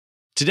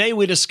Today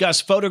we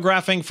discuss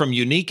photographing from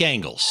unique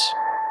angles.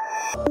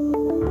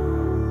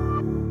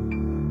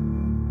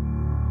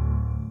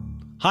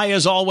 Hi,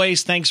 as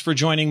always, thanks for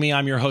joining me.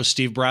 I'm your host,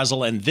 Steve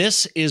Brazill, and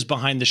this is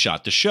Behind the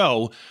Shot, the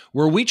show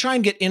where we try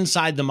and get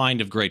inside the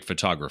mind of great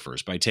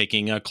photographers by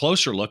taking a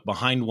closer look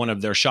behind one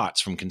of their shots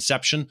from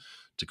conception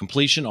to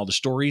completion, all the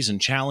stories and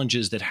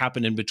challenges that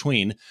happen in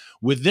between.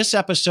 With this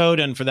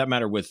episode, and for that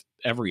matter, with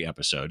every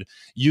episode,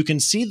 you can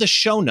see the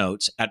show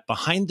notes at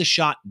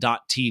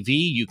behindtheshot.tv.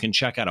 You can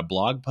check out a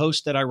blog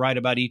post that I write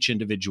about each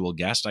individual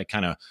guest. I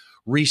kind of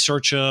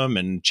research them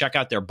and check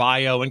out their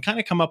bio and kind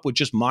of come up with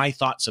just my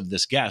thoughts of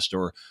this guest,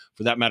 or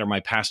for that matter,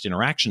 my past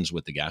interactions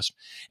with the guest.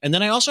 And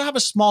then I also have a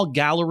small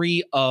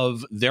gallery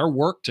of their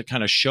work to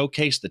kind of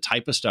showcase the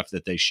type of stuff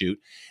that they shoot.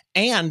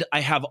 And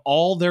I have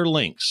all their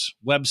links,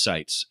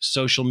 websites,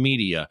 social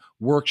media,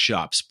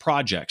 workshops,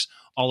 projects,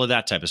 all of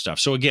that type of stuff.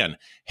 So again,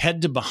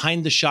 head to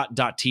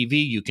behindtheshot.tv.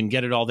 You can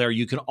get it all there.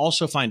 You can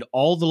also find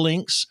all the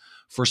links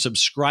for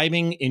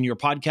subscribing in your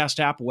podcast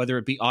app, whether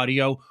it be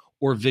audio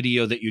or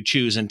video that you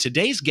choose. And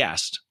today's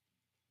guest,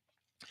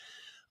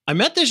 I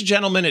met this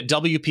gentleman at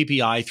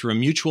WPPI through a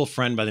mutual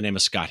friend by the name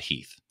of Scott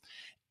Heath.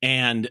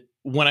 And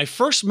when I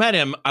first met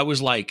him, I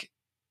was like,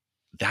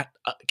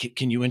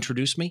 can you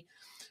introduce me?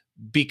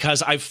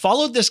 Because I've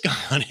followed this guy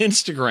on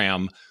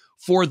Instagram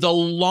for the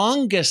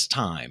longest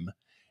time.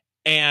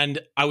 And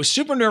I was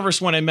super nervous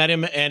when I met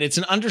him. And it's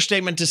an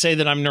understatement to say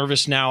that I'm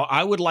nervous now.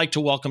 I would like to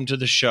welcome to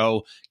the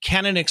show,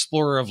 Canon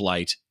Explorer of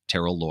Light,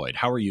 Terrell Lloyd.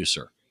 How are you,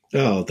 sir?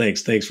 Oh,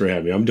 thanks. Thanks for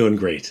having me. I'm doing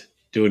great.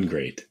 Doing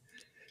great.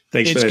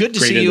 Thanks it's for that good to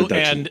great see you.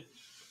 introduction.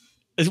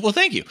 And well,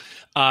 thank you.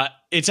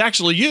 It's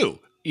actually you.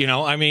 You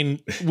know, I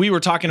mean, we were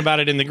talking about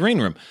it in the green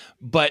room.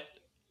 But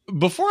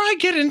before I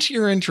get into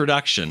your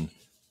introduction,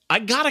 I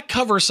got to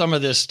cover some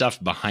of this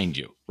stuff behind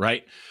you,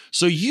 right?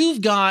 So you've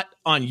got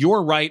on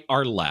your right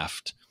or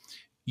left,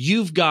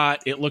 you've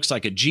got, it looks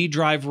like a G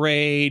Drive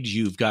RAID.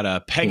 You've got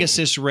a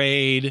Pegasus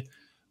RAID.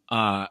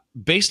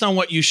 Based on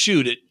what you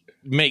shoot, it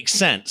makes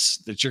sense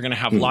that you're going to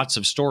have lots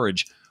of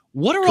storage.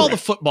 What are Correct. all the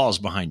footballs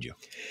behind you?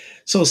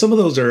 So some of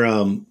those are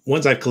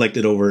ones I've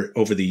collected over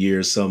the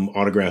years, some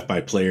autographed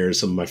by players,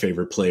 some of my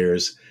favorite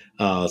players.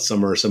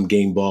 Some are some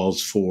game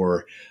balls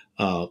for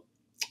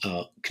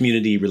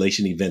community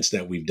relation events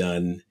that we've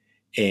done.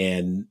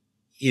 And,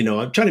 you know,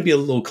 I'm trying to be a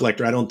little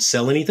collector. I don't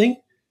sell anything,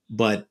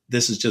 but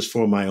this is just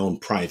for my own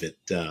private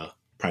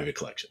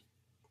collection.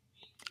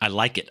 I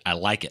like it. I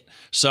like it.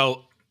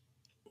 So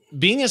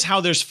being as how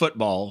there's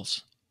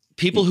footballs,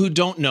 people who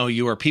don't know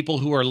you or people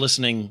who are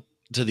listening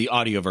to the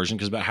audio version,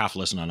 because about half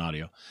listen on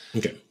audio.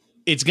 Okay.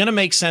 It's going to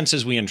make sense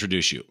as we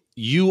introduce you.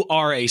 You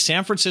are a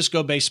San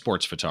Francisco-based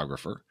sports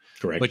photographer.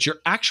 Correct. But your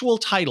actual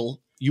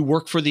title, you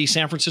work for the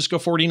San Francisco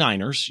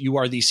 49ers. You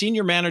are the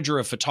senior manager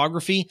of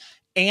photography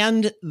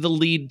and the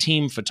lead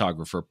team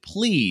photographer.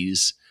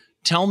 Please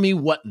tell me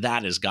what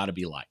that has got to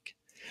be like.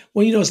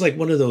 Well, you know, it's like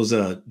one of those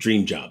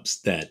dream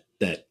jobs that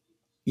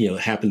you know,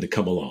 happened to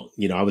come along.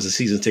 You know, I was a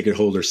season ticket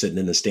holder sitting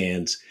in the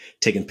stands,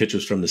 taking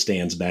pictures from the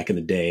stands back in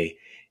the day.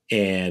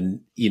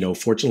 And, you know,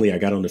 fortunately, I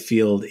got on the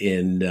field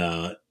in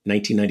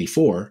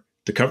 1994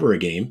 to cover a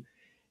game.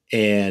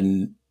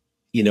 And,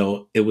 you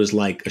know, it was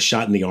like a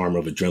shot in the arm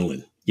of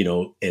adrenaline, you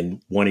know,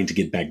 and wanting to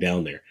get back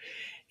down there.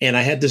 And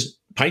I had this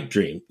pipe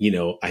dream. You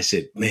know, I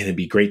said, man, it'd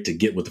be great to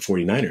get with the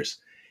 49ers.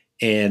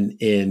 And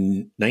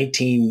in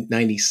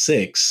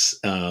 1996,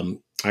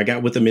 I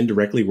got with them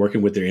indirectly,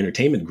 working with their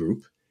entertainment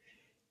group.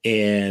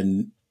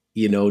 And,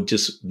 you know,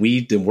 just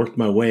weaved and worked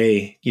my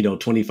way, you know,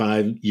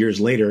 25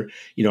 years later,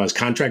 you know, I was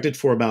contracted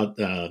for about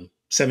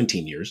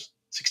 17 years.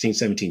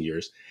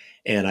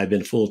 And I've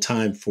been full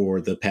time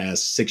for the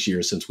past 6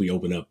 years since we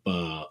opened up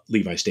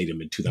Levi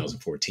Stadium in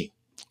 2014.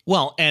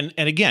 Well, and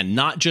again,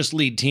 not just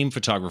lead team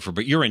photographer,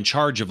 but you're in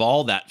charge of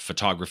all that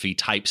photography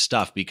type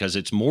stuff because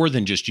it's more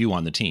than just you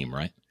on the team,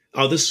 right?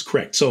 Oh, this is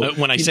correct. So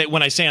when I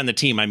say on the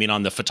team, I mean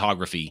on the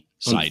photography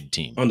side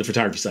team. On the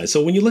photography side.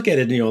 So when you look at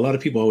it, you know, a lot of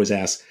people always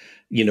ask,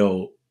 you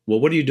know, well,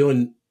 what are you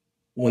doing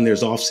when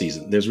there's off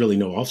season? There's really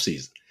no off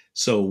season.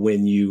 So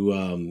when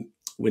you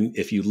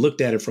if you looked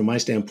at it from my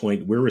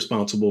standpoint, we're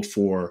responsible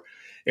for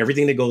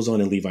everything that goes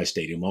on in Levi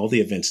Stadium, all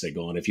the events that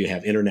go on. If you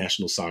have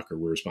international soccer,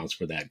 we're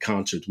responsible for that.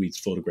 Concerts, we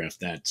photograph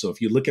that. So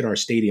if you look at our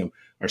stadium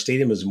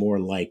is more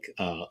like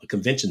a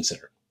convention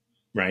center,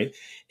 right?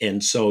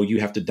 And so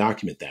you have to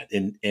document that.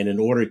 And in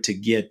order to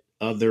get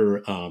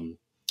other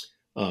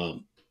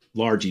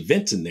large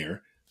events in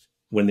there,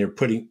 when they're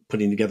putting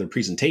together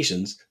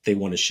presentations, they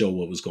want to show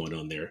what was going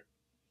on there,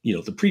 you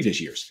know, the previous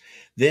years.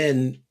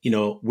 Then, you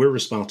know, we're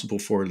responsible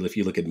for, if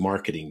you look at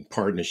marketing,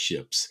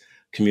 partnerships,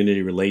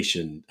 community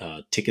relation,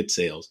 ticket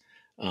sales,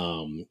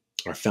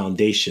 our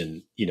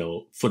foundation, you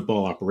know,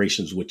 football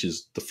operations, which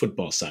is the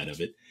football side of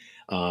it.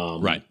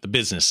 Right. The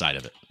business side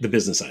of it. The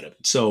business side of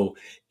it. So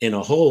in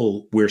a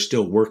whole, we're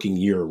still working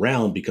year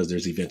round because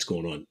there's events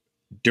going on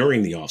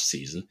during the off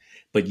season,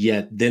 but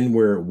yet then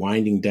we're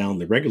winding down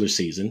the regular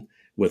season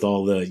with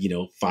all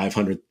the,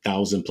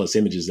 500,000 plus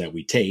images that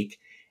we take.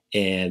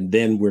 And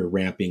then we're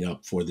ramping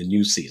up for the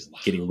new season,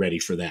 getting ready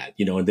for that,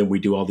 and then we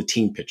do all the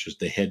team pictures,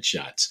 the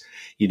headshots,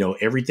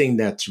 everything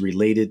that's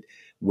related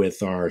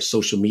with our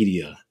social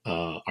media,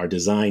 our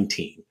design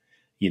team.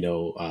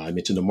 I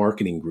mentioned the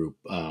marketing group.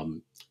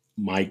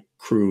 My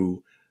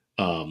crew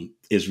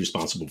is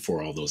responsible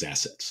for all those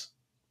assets.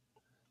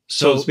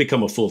 So it's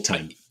become a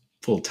full-time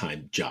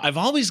job. I've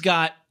always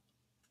got,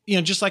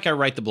 just like I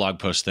write the blog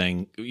post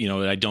thing,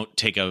 I don't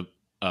take a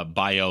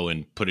bio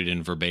and put it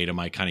in verbatim.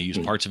 I kind of use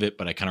parts of it,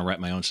 but I kind of write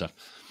my own stuff.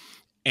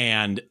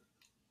 And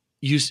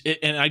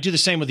I do the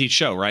same with each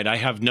show, right? I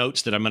have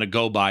notes that I'm going to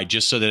go by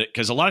just so that,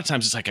 because a lot of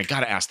times it's like, I got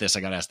to ask this,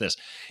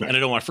 right. And I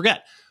don't want to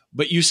forget.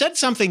 But you said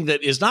something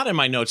that is not in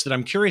my notes that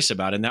I'm curious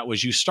about. And that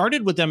was, you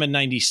started with them in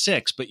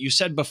 96, but you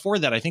said before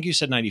that, I think you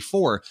said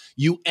 94,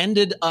 you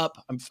ended up,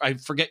 I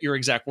forget your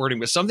exact wording,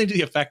 but something to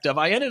the effect of,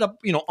 I ended up,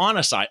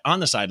 on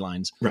the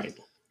sidelines. Right.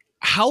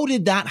 How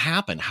did that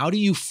happen? How do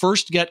you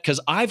first get, because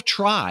I've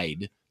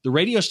tried, the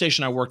radio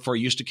station I worked for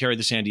used to carry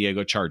the San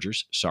Diego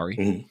Chargers.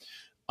 Sorry.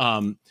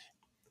 And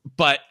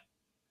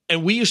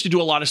we used to do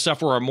a lot of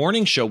stuff where our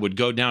morning show would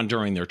go down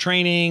during their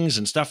trainings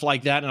and stuff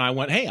like that. And I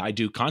went, hey, I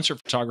do concert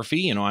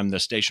photography. I'm the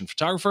station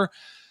photographer.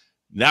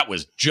 That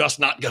was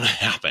just not going to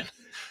happen.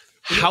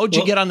 How'd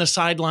you get on the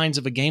sidelines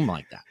of a game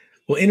like that?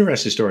 Well,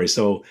 interesting story.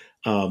 So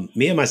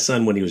me and my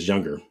son, when he was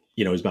younger,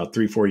 he was about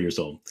 3-4 years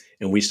old.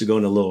 And we used to go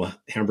in a little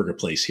hamburger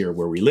place here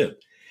where we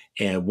lived.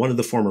 And one of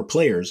the former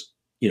players,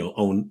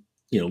 owned,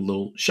 a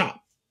little shop.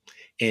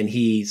 And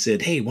he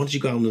said, hey, why don't you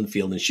go out in the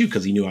field and shoot?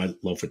 Because he knew I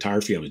love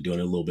photography. I was doing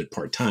it a little bit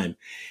part-time.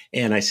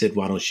 And I said,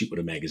 well, I don't shoot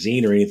with a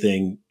magazine or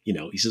anything.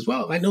 He says,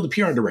 well, I know the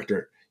PR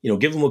director,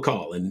 give him a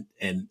call. And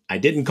I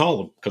didn't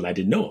call him because I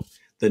didn't know him.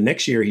 The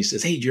next year he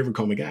says, hey, did you ever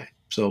call my guy?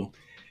 So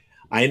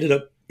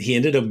he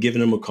ended up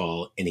giving him a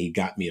call, and he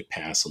got me a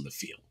pass on the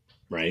field.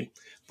 Right.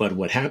 But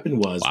what happened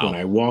was, when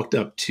I walked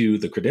up to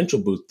the credential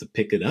booth to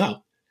pick it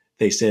up,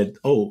 they said,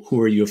 oh, who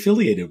are you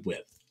affiliated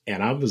with?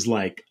 And I was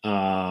like,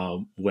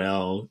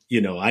 well,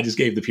 I just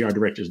gave the PR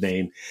director's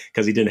name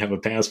because he didn't have a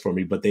pass for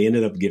me, but they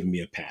ended up giving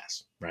me a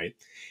pass. Right.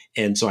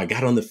 And so I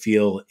got on the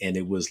field, and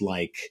it was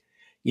like,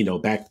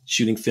 back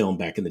shooting film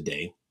back in the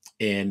day,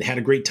 and had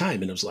a great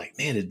time. And it was like,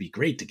 man, it'd be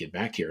great to get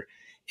back here.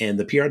 And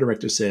the PR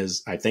director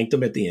says, I thanked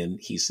him at the end.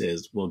 He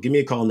says, well, give me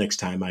a call next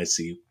time I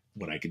see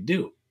what I could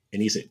do.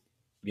 And he said,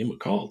 give him a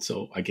call.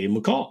 So I gave him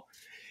a call.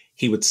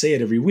 He would say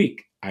it every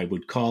week. I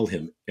would call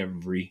him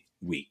every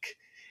week.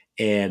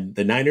 And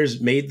the Niners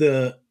made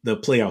the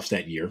playoffs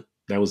that year.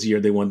 That was the year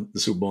they won the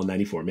Super Bowl in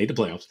 94, made the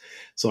playoffs.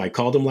 So I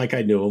called him like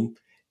I knew him,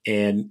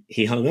 and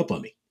he hung up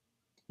on me.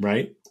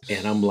 Right.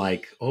 And I'm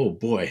like, oh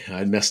boy,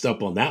 I messed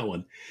up on that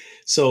one.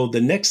 So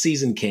the next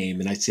season came,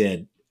 and I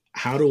said,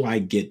 how do I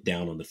get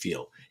down on the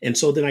field? And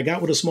so then I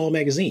got with a small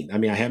magazine. I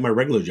mean, I had my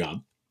regular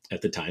job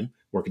at the time,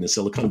 working in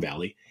Silicon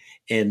Valley.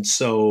 And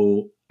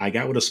so I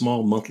got with a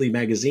small monthly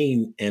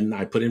magazine, and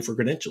I put in for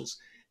credentials.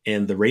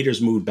 And the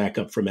Raiders moved back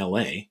up from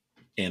LA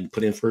and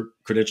put in for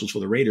credentials for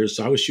the Raiders.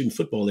 So I was shooting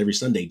football every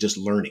Sunday, just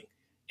learning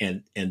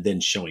and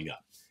then showing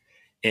up.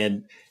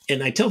 And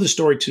I tell this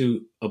story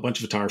to a bunch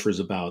of photographers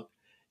about,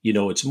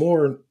 it's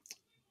more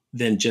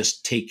than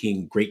just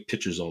taking great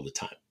pictures all the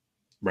time,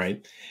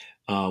 right?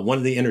 One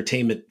of the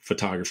entertainment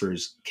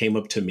photographers came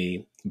up to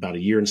me about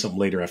a year and something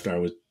later after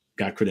I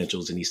got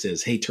credentials, and he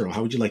says, hey, Terrell,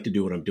 how would you like to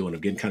do what I'm doing?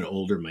 I'm getting kind of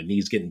older. My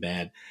knee's getting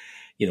bad.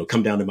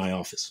 Come down to my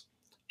office.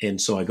 And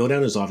so I go down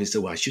to his office.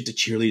 Said, well, I shoot the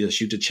cheerleaders, I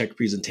shoot the check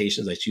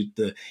presentations, I shoot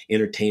the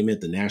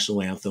entertainment, the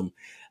national anthem.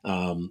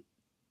 And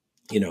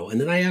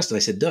then I asked him, I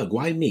said, Doug,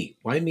 why me?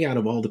 Why me out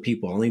of all the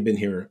people? I've only been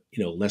here,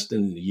 less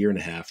than a year and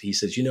a half. He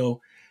says,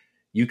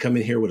 you come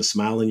in here with a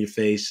smile on your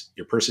face.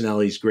 Your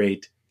personality is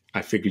great.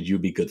 I figured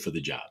you'd be good for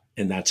the job.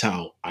 And that's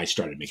how I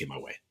started making my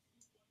way.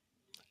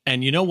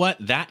 And you know what?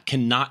 That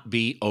cannot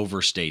be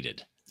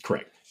overstated.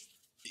 Correct.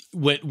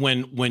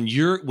 When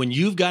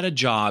you've got a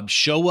job,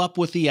 show up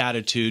with the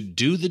attitude,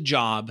 do the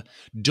job.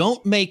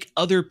 Don't make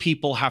other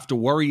people have to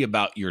worry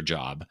about your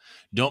job.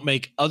 Don't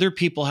make other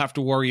people have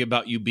to worry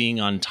about you being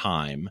on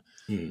time.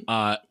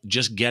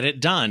 Just get it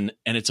done.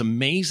 And it's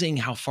amazing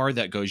how far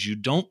that goes. You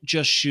don't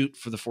just shoot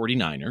for the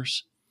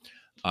 49ers.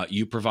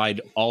 You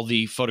provide all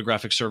the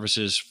photographic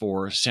services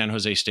for San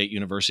Jose State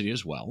University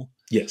as well.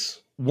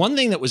 Yes. One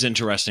thing that was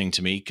interesting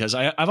to me, because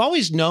I've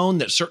always known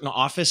that certain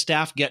office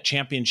staff get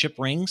championship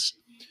rings,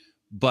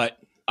 but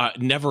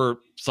never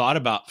thought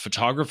about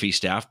photography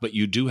staff. But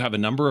you do have a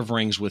number of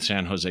rings with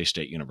San Jose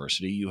State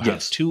University. You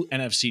have 2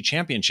 NFC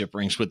championship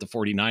rings with the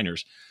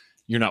 49ers.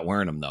 You're not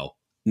wearing them, though.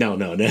 No.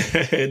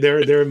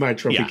 They're in my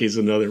trophy case.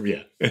 Another,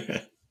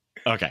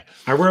 Okay.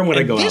 I wear them when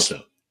I go out,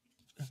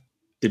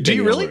 though. Do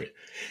you really?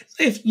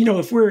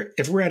 If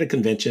we're at a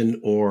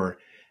convention or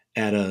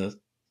at a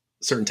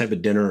certain type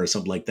of dinner or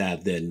something like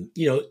that, then,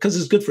 because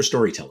it's good for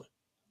storytelling,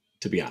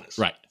 to be honest.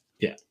 Right.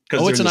 Yeah.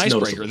 Oh, it's an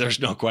icebreaker. There's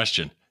no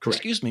question. Correct.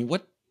 Excuse me.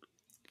 What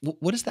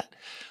is that?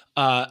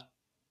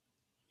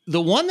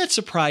 The one that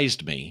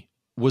surprised me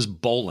was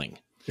bowling.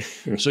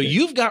 So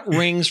you've got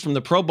rings from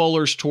the Pro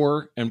Bowlers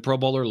Tour and Pro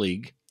Bowler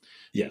League.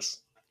 Yes.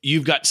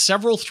 You've got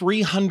several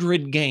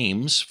 300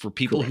 games for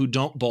people Correct. who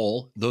don't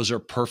bowl. Those are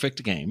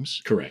perfect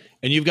games. Correct.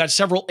 And you've got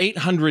several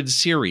 800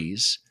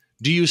 series.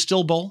 Do you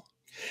still bowl?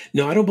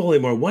 No, I don't bowl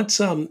anymore. Once,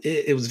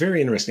 it was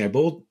very interesting. I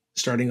bowled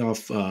starting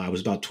off, I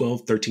was about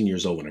 12, 13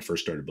 years old when I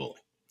first started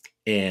bowling.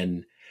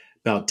 And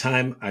about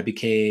time I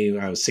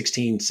was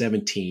 16,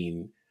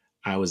 17,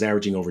 I was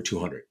averaging over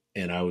 200.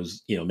 And I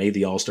was, made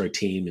the all-star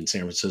team in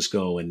San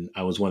Francisco. And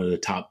I was one of the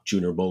top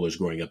junior bowlers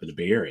growing up in the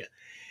Bay Area.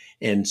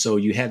 And so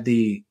you had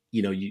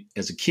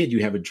as a kid,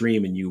 you have a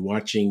dream and you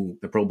watching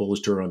the Pro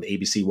Bowlers Tour on the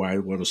ABC Wide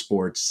World of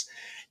Sports.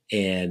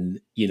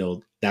 And,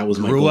 that was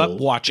my goal. Grew up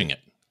watching it.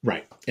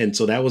 Right. And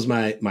so that was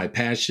my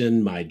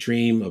passion, my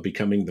dream of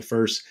becoming the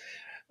first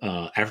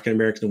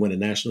African-American to win a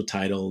national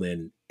title.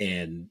 And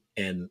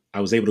I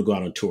was able to go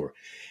out on tour.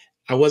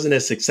 I wasn't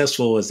as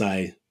successful as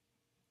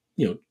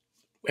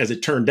as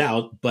it turned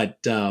out, but,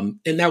 and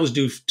that was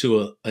due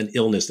to an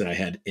illness that I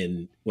had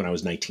when I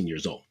was 19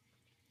 years old.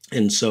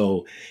 And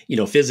so,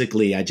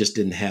 physically, I just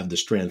didn't have the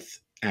strength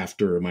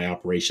after my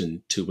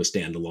operation to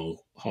withstand a long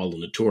haul on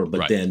the tour.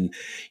 But then,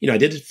 I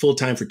did it full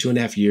time for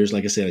 2.5 years.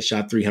 Like I said, I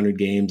shot 300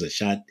 games, I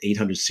shot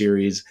 800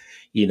 series,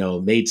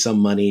 made some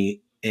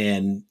money.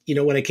 And,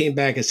 when I came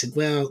back, I said,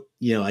 well,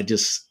 I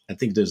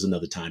think there's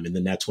another time. And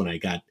then that's when I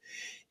got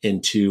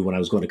into, when I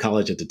was going to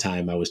college at the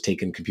time, I was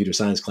taking computer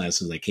science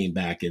classes. I came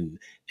back and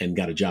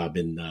got a job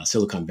in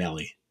Silicon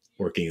Valley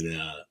working.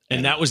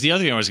 And that was the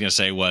other thing I was going to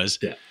say was,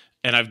 yeah.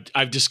 And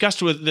I've discussed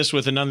this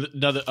with a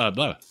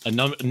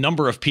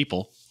number of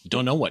people.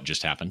 Don't know what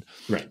just happened.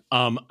 Right.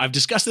 I've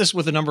discussed this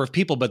with a number of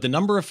people, but the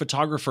number of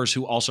photographers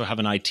who also have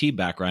an IT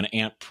background,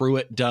 Aunt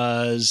Pruitt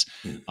does,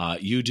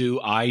 you do,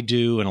 I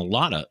do, and a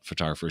lot of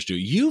photographers do.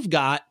 You've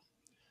got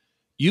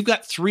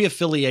 3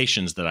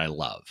 affiliations that I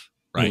love,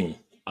 right?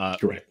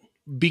 Correct.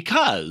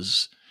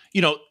 Because,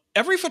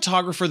 every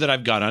photographer that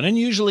I've got on, and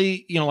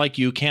usually, like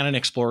you, Canon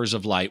Explorers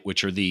of Light,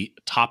 which are the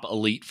top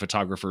elite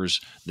photographers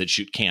that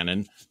shoot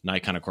Canon.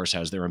 Nikon, of course,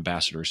 has their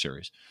ambassador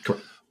series.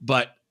 Correct.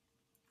 But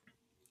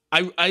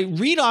I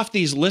read off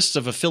these lists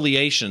of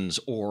affiliations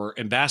or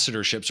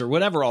ambassadorships or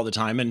whatever all the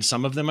time, and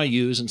some of them I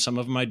use and some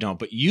of them I don't.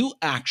 But you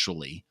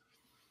actually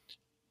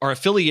are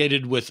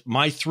affiliated with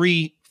my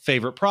 3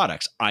 favorite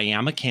products. I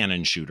am a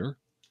Canon shooter.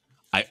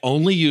 I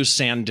only use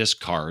SanDisk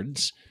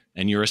cards.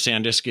 And you're a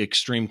SanDisk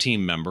Extreme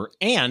Team member.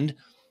 And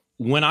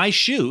when I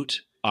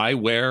shoot, I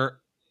wear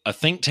a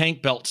Think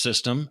Tank belt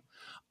system.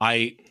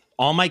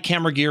 All my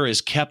camera gear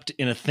is kept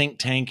in a Think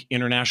Tank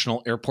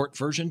International Airport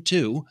version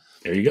 2.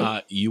 There you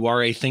go. You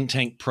are a Think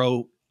Tank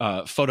Pro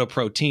Photo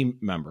Pro team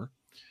member.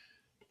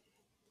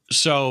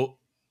 So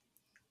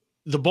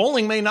the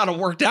bowling may not have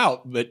worked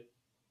out, but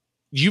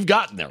you've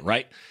gotten there,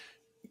 right?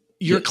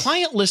 Your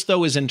client list,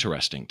 though, is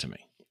interesting to me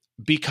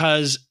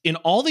because in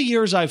all the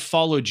years I've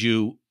followed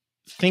you,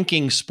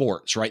 thinking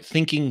sports, right?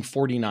 Thinking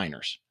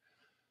 49ers.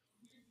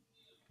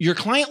 Your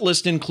client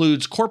list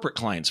includes corporate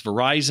clients,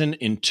 Verizon,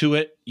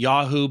 Intuit,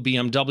 Yahoo,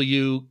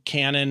 BMW,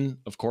 Canon,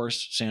 of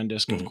course,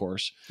 SanDisk, of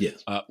course,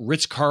 yes,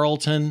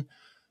 Ritz-Carlton,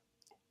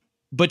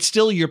 but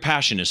still your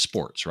passion is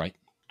sports, right?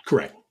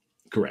 Correct.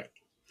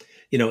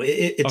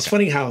 It's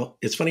funny how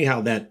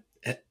that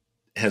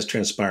has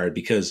transpired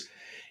because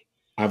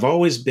I've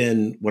always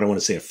been what I want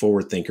to say a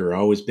forward thinker.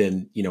 I've always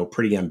been,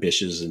 pretty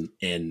ambitious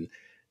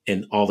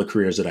and all the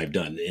careers that I've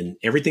done and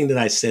everything that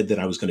I said that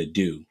I was going to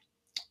do,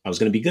 I was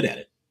going to be good at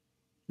it.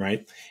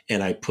 Right.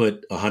 And I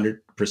put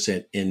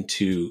 100%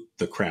 into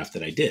the craft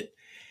that I did.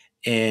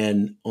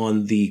 And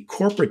on the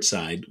corporate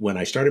side, when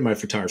I started my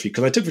photography,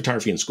 because I took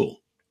photography in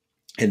school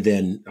and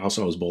then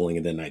also I was bowling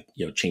and then I,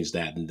 changed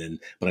that.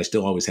 But I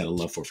still always had a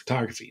love for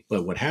photography.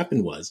 But what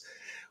happened was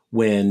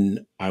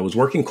when I was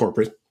working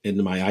corporate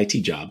in my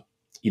IT job,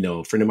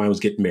 a friend of mine was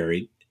getting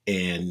married.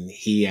 And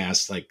he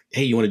asked like,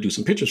 hey, you want to do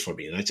some pictures for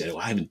me? And I said, well,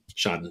 I haven't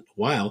shot in a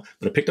while,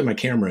 but I picked up my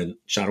camera and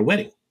shot a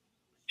wedding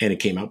and it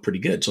came out pretty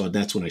good. So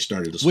that's when I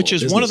started this. Which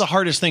is one of the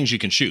hardest things you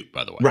can shoot,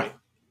 by the way. Right.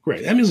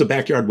 I mean, it was a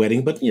backyard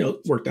wedding, but,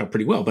 it worked out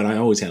pretty well. But I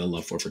always had a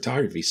love for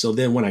photography. So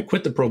then when I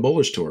quit the Pro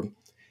Bowlers Tour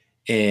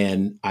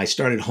and I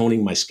started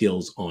honing my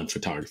skills on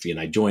photography and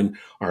I joined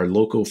our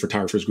local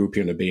photographers group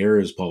here in the Bay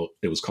Area.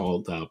 It was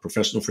called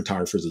Professional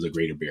Photographers of the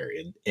Greater Bay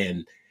Area.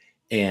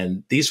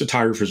 And these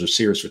photographers were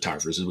serious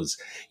photographers. It was,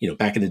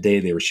 back in the day,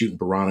 they were shooting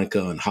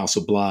Veronica and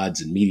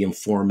Hasselblads and medium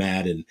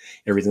format and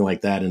everything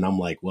like that. And I'm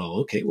like, well,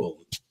 okay,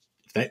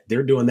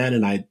 they're doing that.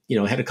 And I,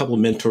 had a couple of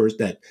mentors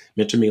that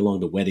mentored me along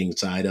the wedding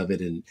side of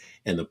it and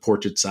the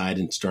portrait side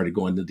and started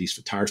going to these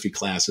photography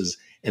classes.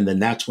 And then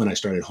that's when I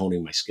started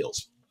honing my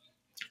skills.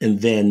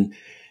 And then,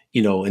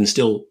 and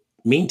still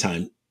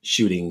meantime,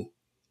 shooting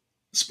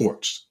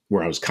sports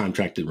where I was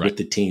contracted with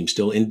the team,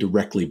 still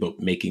indirectly, but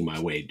making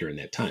my way during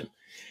that time.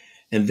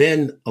 And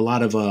then a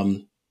lot of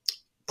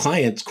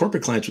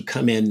corporate clients would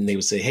come in and they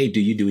would say, hey,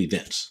 do you do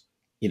events?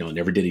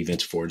 Never did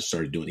events before and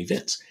started doing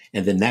events.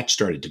 And then that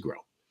started to grow.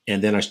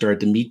 And then I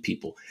started to meet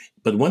people.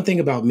 But one thing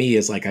about me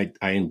is like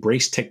I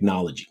embrace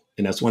technology.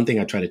 And that's one thing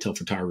I try to tell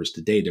photographers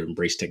today, to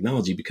embrace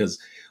technology, because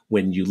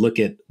when you look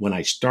at when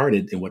I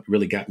started and what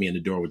really got me in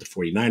the door with the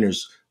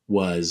 49ers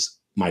was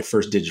my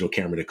first digital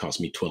camera that cost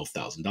me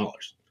 $12,000.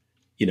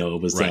 You know,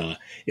 Right.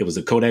 it was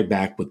a Kodak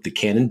back with the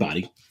Canon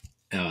body,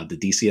 the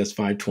DCS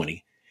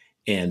 520,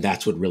 and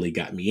that's what really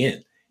got me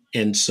in.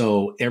 And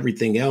so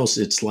everything else,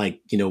 it's like,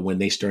 you know, when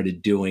they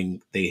started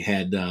doing, they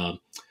had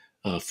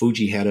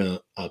Fuji had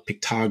a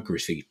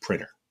pictography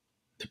printer.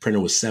 The printer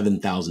was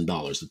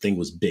 $7,000. The thing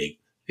was big.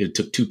 It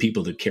took two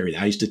people to carry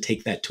that. I used to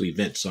take that to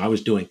events, so I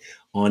was doing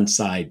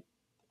on-site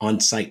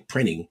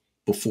printing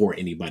before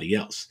anybody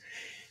else.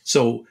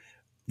 So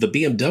the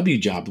BMW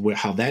job,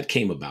 how that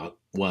came about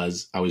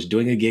was I was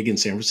doing a gig in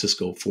San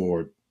Francisco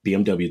for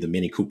BMW, the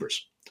Mini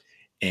Coopers.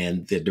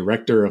 And the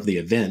director of the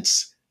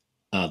events,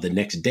 the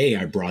next day,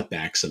 I brought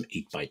back some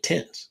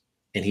 8x10s.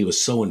 And he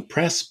was so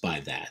impressed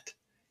by that.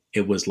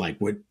 It was like,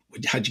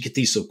 how'd you get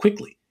these so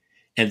quickly?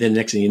 And then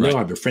next thing you know,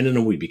 I befriended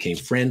him. We became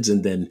friends.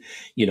 And then,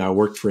 you know, I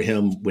worked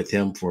with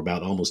him for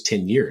about almost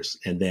 10 years.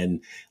 And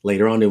then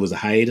later on, there was a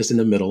hiatus in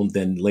the middle. And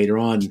then later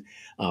on,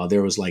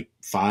 there was like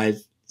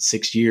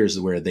 5-6 years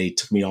where they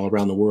took me all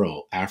around the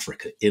world: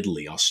 Africa,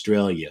 Italy,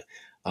 Australia,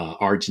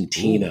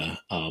 Argentina,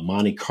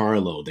 Monte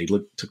Carlo. They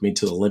took me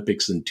to the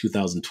Olympics in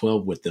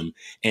 2012 with them.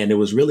 And it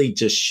was really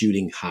just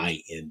shooting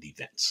high-end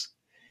events.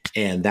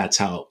 And that's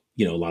how,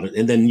 you know,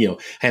 and then, you know,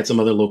 I had some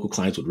other local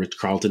clients with Rich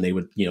Carlton. They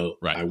would, you know,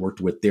 I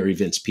worked with their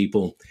events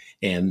people,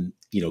 and,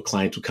 you know,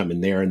 clients would come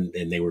in there and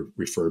they would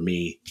refer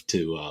me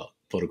to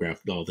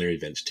photograph all their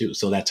events too.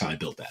 So that's how I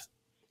built that.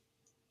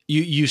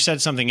 You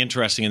said something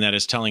interesting, and that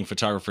is telling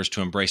photographers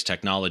to embrace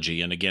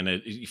technology. And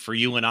again, for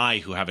you and I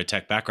who have a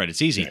tech background,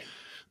 it's easy. Right.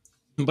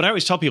 But I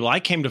always tell people I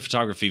came to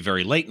photography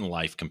very late in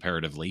life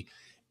comparatively.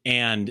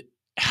 And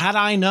had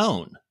I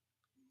known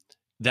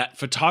that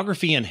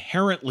photography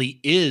inherently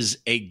is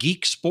a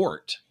geek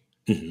sport,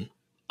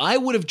 I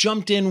would have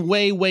jumped in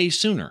way, way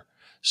sooner.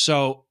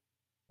 So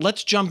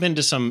let's jump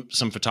into some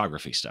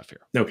photography stuff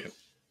here. Okay.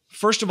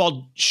 First of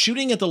all,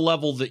 shooting at the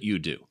level that you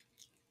do.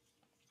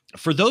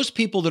 For those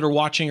people that are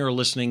watching or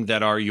listening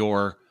that are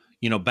your,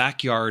 you know,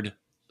 backyard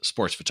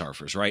sports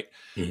photographers, right?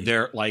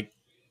 They're like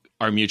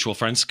our mutual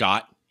friend,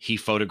 Scott. He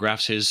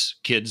photographs his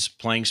kids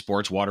playing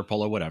sports, water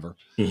polo, whatever.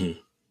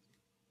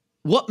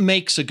 What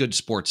makes a good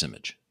sports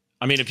image?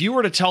 I mean, if you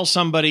were to tell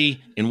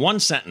somebody in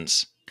one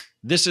sentence,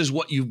 this is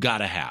what you've got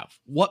to have,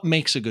 what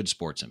makes a good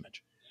sports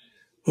image?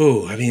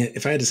 Oh, I mean,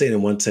 if I had to say it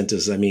in one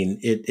sentence, I mean,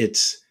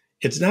 it's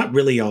not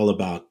really all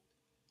about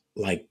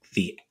like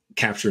the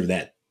capture of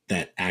that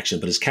action,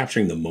 but it's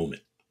capturing the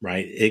moment,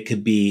 right? It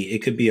could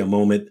be a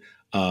moment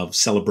of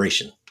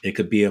celebration. It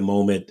could be a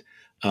moment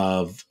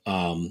of,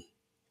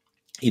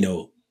 you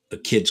know, a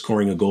kid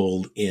scoring a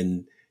goal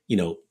in, you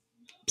know,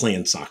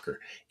 playing soccer.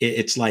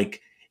 It's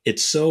like,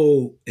 it's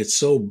so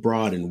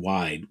broad and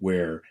wide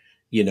where,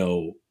 you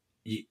know,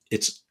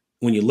 it's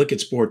when you look at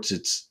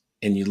sports,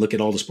 and you look at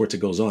all the sports that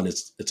goes on,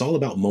 it's all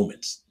about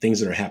moments, things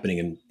that are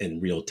happening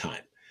in real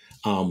time.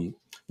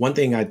 One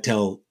thing I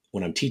tell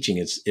when I'm teaching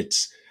is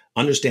it's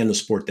understand the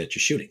sport that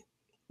you're shooting,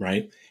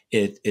 right?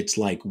 It's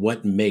like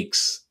what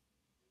makes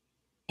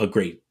a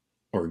great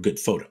or a good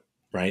photo,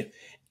 right?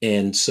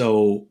 And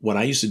so what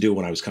I used to do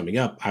when I was coming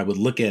up, I would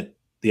look at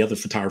the other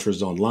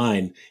photographers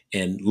online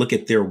and look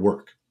at their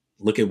work,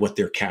 look at what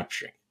they're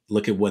capturing,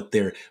 look at what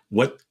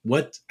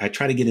I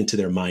try to get into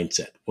their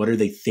mindset. What are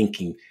they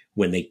thinking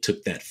when they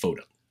took that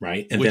photo,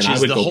 right? And which then is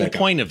I would the go whole back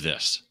point up. of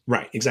this.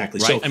 Right, exactly.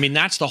 Right. So, I mean,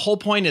 that's the whole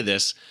point of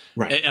this.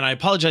 Right. And I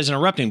apologize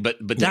interrupting, but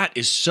that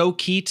is so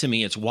key to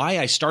me. It's why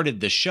I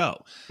started this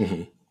show.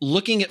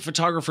 Looking at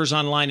photographers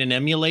online and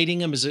emulating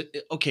them is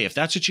okay. If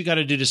that's what you got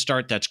to do to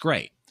start, that's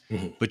great.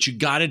 But you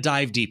got to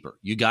dive deeper.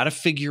 You got to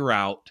figure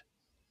out,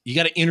 you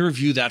got to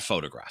interview that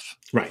photograph.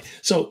 Right.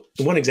 So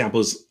one example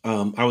is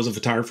I was a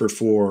photographer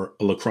for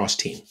a lacrosse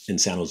team in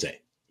San Jose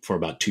for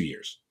about 2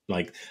 years,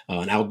 like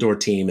an outdoor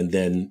team. And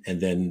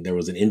then there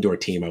was an indoor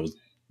team. I was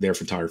their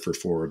photographer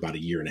for about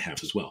 1.5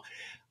 years as well.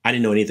 I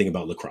didn't know anything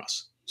about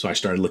lacrosse. So I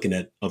started looking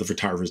at other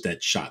photographers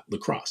that shot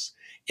lacrosse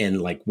and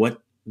like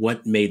what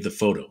made the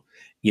photo,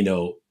 you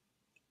know,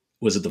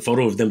 was it the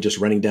photo of them just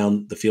running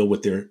down the field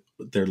with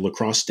their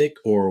lacrosse stick,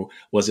 or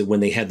was it when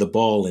they had the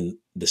ball in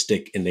the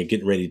stick and they're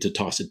getting ready to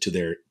toss it to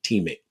their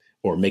teammate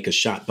or make a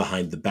shot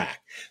behind the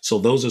back? So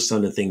those are some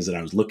of the things that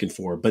I was looking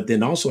for. But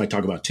then also I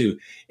talk about too,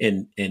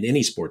 in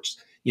any sports,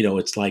 you know,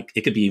 it's like,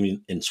 it could be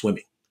even in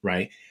swimming,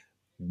 right?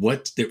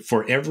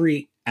 For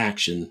every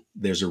action,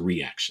 there's a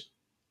reaction.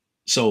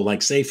 So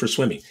like say for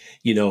swimming,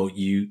 you know,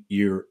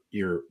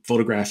 you're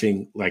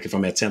photographing, like if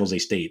I'm at San Jose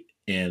State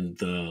and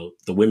the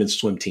women's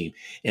swim team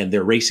and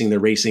they're racing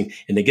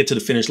and they get to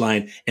the finish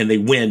line and they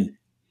win,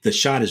 the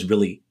shot is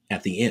really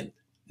at the end,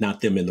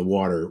 not them in the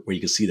water where you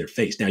can see their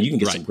face. Now you can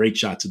get some great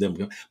shots of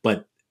them,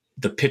 but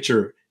the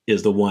picture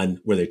is the one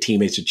where their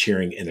teammates are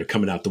cheering and they're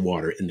coming out the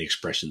water and the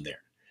expression there.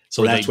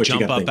 So that's what you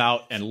got to jump up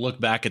out and look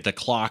back at the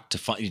clock to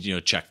find, you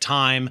know, check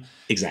time.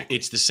 Exactly.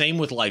 It's the same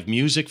with live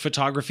music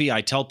photography.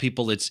 I tell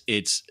people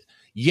it's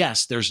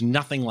yes, there's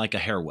nothing like a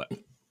hair whip,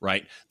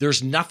 right?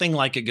 There's nothing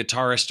like a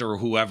guitarist or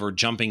whoever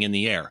jumping in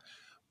the air.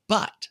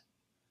 But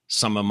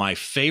some of my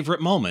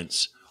favorite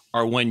moments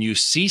are when you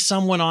see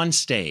someone on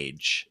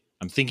stage.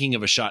 I'm thinking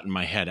of a shot in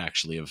my head,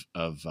 actually, of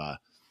the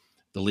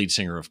lead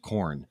singer of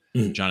Korn,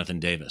 Jonathan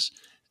Davis.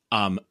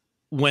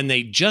 When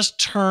they just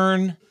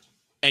turn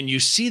and you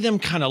see them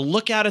kind of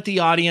look out at the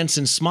audience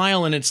and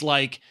smile, and it's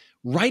like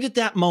right at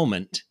that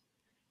moment,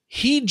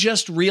 he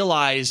just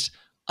realized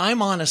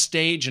I'm on a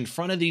stage in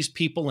front of these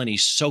people and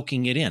he's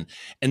soaking it in.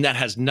 And that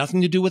has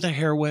nothing to do with a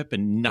hair whip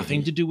and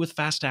nothing to do with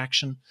fast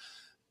action.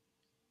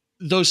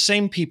 Those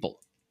same people,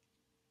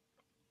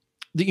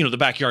 the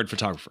backyard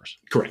photographers.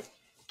 Correct.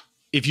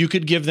 If you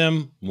could give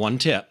them one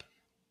tip,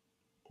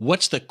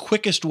 what's the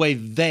quickest way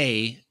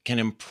they can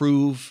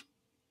improve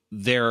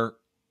their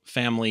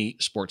family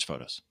sports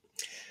photos?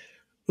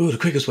 Ooh, the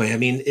quickest way. I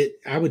mean,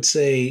 I would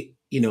say,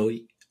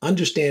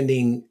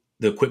 understanding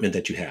the equipment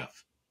that you have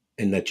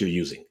and that you're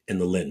using and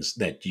the lens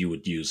that you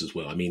would use as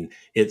well. I mean,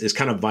 it's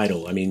kind of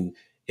vital. I mean,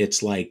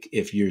 it's like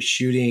if you're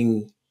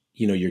shooting,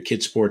 your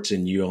kid sports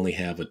and you only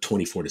have a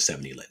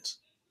 24-70 lens,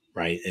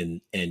 right?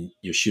 And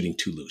you're shooting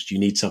too loose. You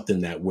need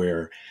something that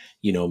where,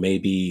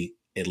 maybe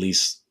at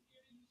least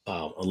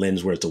a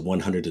lens where it's a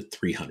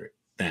 100-300.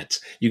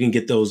 You can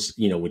get those,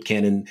 with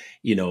Canon,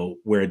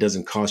 where it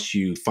doesn't cost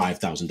you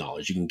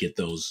 $5,000. You can get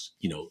those,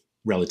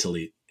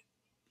 relatively,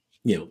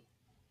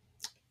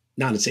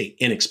 not to say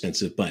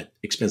inexpensive, but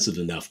expensive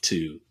enough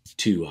to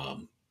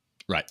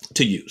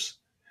use.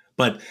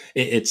 But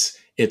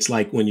it's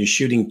like when you're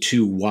shooting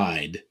too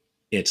wide,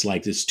 it's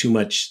like there's too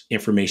much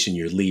information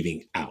you're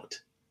leaving out.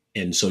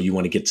 And so you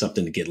want to get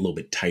something to get a little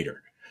bit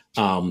tighter.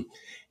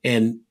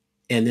 And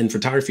in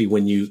photography,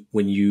 when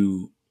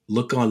you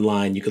look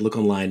online, you can look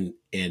online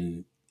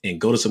and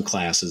go to some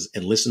classes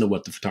and listen to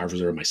what the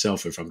photographers or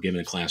myself, if I'm giving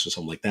a class or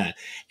something like that,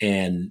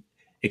 and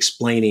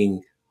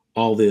explaining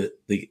all the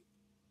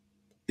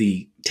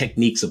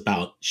techniques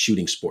about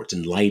shooting sports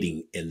and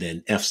lighting, and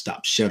then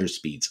f-stops, shutter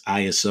speeds,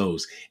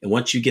 ISOs. And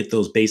once you get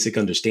those basic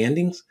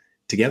understandings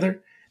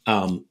together,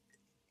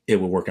 it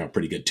will work out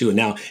pretty good too.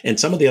 And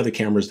some of the other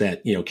cameras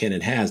that,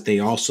 Canon has, they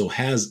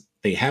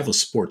have a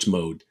sports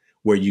mode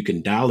where you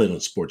can dial it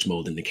on sports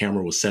mode and the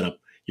camera will set up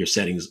your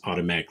settings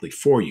automatically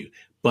for you.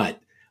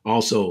 But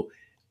also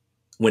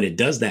when it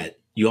does that,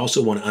 you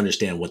also want to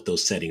understand what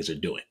those settings are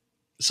doing.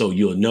 So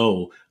you'll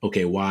know,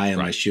 okay, why am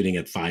I shooting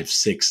at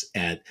 5.6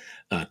 at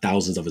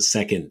thousandths of a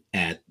second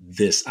at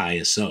this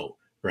ISO,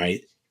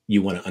 right?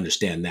 You want to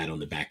understand that on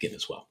the back end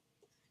as well.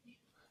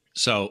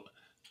 So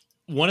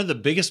one of the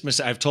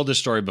biggest I've told this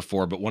story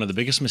before, but one of the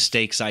biggest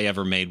mistakes I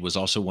ever made was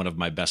also one of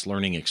my best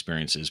learning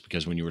experiences,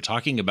 because when you were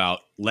talking about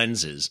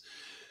lenses,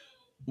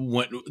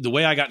 the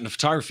way I got into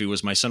photography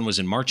was my son was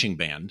in marching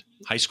band,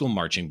 high school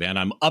marching band.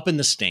 I'm up in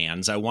the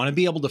stands. I want to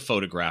be able to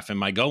photograph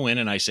him. I go in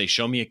and I say,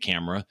 show me a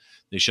camera.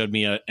 They showed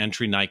me an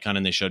entry Nikon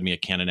and they showed me a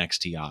Canon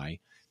XTI.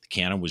 The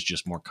Canon was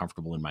just more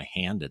comfortable in my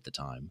hand at the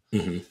time.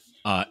 And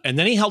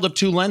then he held up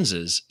two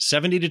lenses,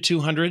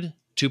 70-200,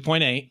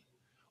 2.8,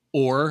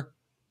 or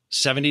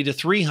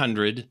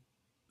 70-300,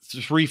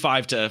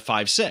 3.5 to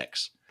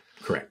 5.6.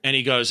 Correct. And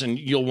he goes, and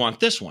you'll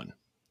want this one.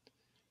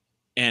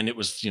 And it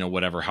was,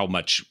 whatever, how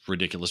much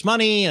ridiculous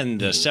money. And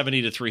the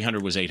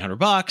 70-300 was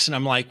 $800. And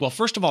I'm like, well,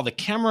 first of all, the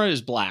camera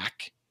is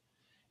black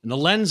and the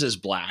lens is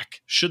black.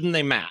 Shouldn't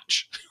they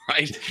match?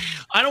 Right?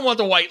 I don't want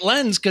the white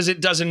lens because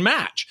it doesn't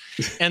match.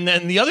 And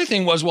then the other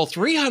thing was, well,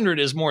 300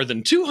 is more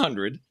than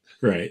 200.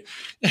 Right.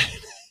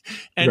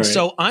 And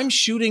so I'm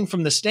shooting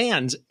from the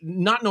stands,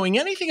 not knowing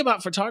anything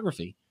about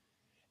photography.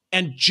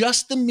 And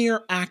just the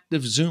mere act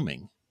of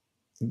zooming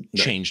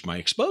changed my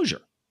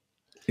exposure.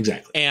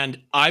 Exactly.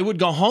 And I would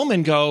go home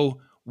and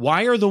go,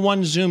 why are the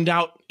ones zoomed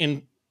out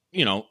in,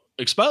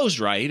 exposed,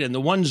 right? And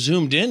the ones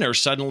zoomed in are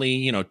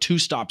suddenly, 2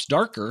 stops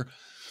darker.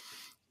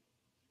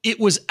 It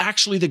was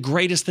actually the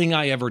greatest thing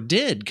I ever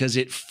did, because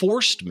it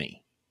forced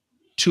me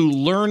to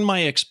learn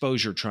my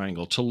exposure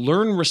triangle, to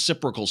learn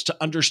reciprocals, to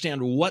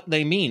understand what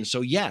they mean.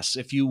 So yes,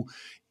 if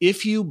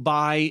you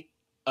buy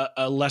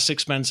a less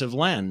expensive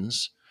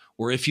lens,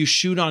 or if you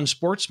shoot on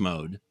sports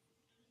mode,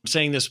 I'm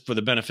saying this for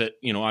the benefit,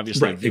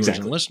 obviously, of viewers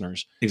and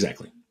listeners.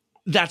 Exactly.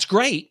 That's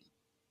great.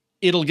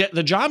 It'll get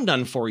the job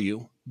done for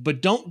you,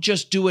 but don't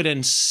just do it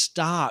and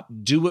stop.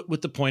 Do it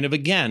with the point of,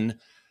 again,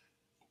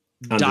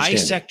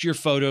 dissect your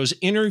photos,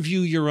 interview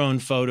your own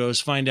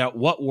photos, find out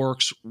what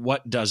works,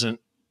 what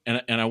doesn't.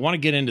 And I want to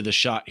get into the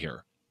shot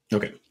here.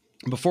 Okay.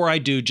 Before I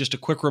do, just a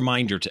quick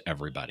reminder to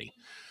everybody.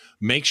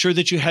 Make sure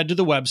that you head to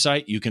the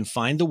website. You can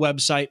find the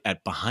website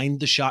at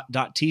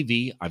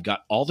behindtheshot.tv. I've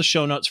got all the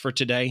show notes for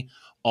today.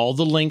 All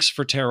the links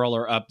for Terrell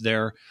are up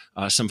there.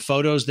 Some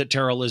photos that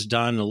Terrell has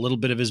done, a little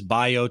bit of his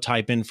bio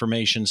type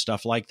information,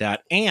 stuff like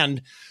that.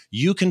 And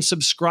you can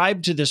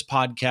subscribe to this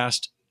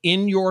podcast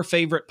in your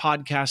favorite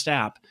podcast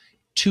app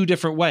 2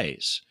 different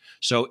ways.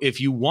 So if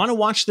you want to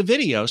watch the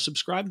video,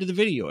 subscribe to the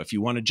video. If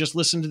you want to just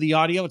listen to the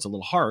audio, it's a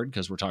little hard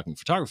because we're talking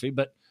photography,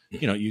 but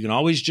you can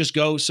always just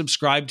go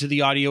subscribe to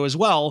the audio as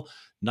well.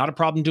 Not a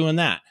problem doing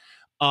that.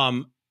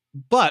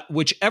 But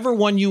whichever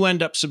one you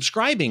end up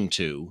subscribing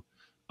to,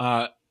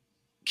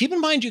 keep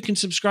in mind, you can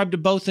subscribe to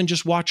both and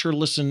just watch or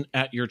listen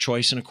at your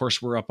choice. And of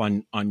course, we're up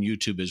on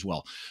YouTube as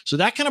well. So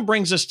that kind of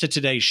brings us to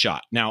today's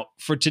shot. Now,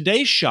 for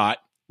today's shot,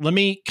 let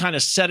me kind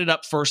of set it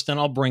up first, then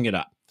I'll bring it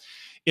up.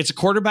 It's a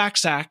quarterback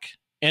sack,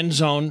 end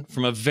zone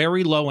from a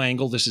very low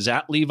angle. This is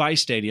at Levi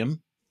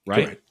Stadium,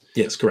 right? Correct.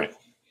 Yes, correct.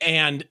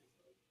 And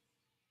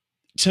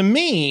to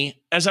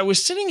me, as I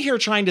was sitting here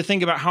trying to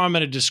think about how I'm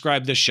going to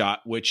describe this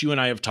shot, which you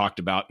and I have talked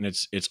about, and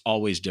it's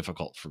always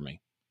difficult for me.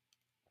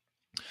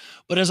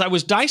 But as I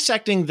was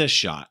dissecting this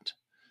shot,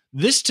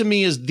 this to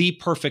me is the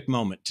perfect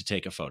moment to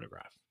take a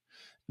photograph.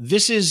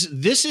 This is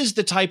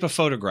the type of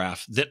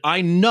photograph that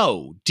I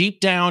know deep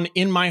down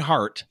in my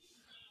heart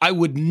I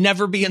would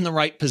never be in the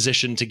right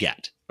position to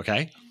get,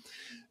 okay?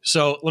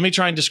 So let me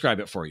try and describe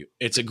it for you.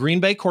 It's a Green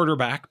Bay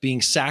quarterback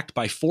being sacked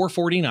by 4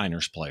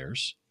 49ers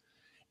players.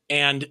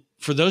 And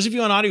for those of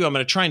you on audio, I'm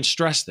going to try and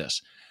stress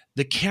this.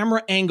 The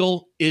camera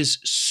angle is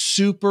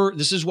super.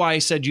 This is why I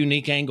said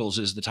unique angles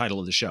is the title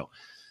of the show.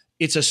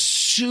 It's a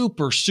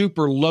super,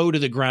 super low to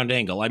the ground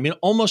angle. I mean,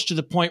 almost to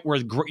the point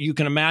where you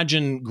can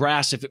imagine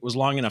grass, if it was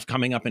long enough,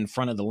 coming up in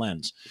front of the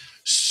lens.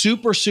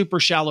 Super, super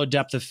shallow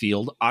depth of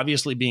field,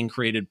 obviously being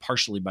created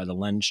partially by the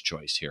lens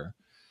choice here.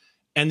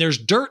 And there's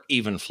dirt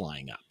even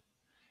flying up.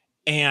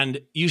 And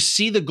you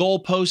see the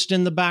goalpost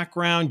in the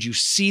background. You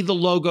see the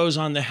logos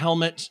on the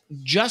helmet.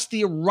 Just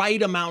the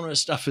right amount of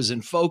stuff is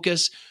in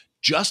focus.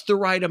 Just the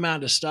right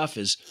amount of stuff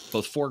is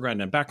both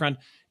foreground and background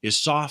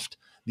is soft.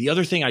 The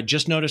other thing I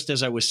just noticed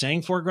as I was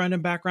saying foreground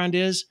and background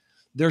is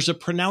there's a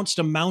pronounced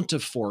amount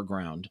of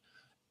foreground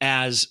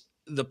as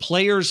the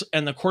players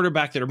and the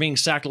quarterback that are being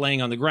sacked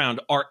laying on the ground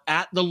are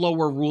at the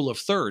lower rule of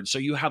third. So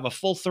you have a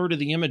full third of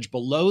the image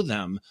below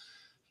them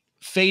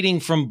fading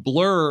from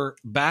blur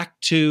back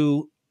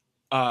to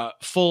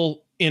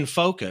full in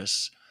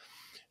focus.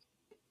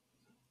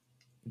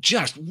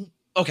 Just,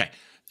 okay.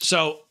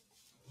 So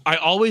I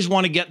always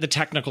want to get the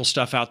technical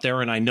stuff out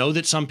there. And I know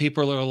that some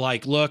people are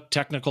like, look,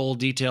 technical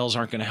details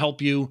aren't going to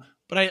help you.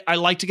 But I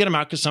like to get them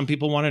out because some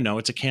people want to know.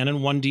 It's a Canon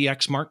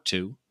 1DX Mark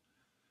II.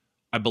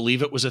 I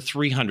believe it was a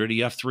 300,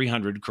 EF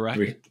 300,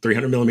 correct?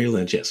 300 millimeter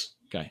lens, yes.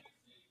 Okay.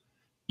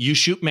 You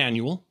shoot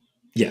manual.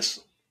 Yes.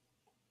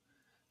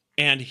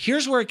 And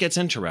here's where it gets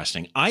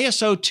interesting.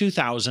 ISO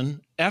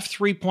 2000,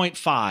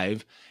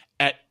 f3.5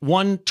 at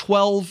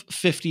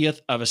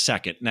 1/1250th of a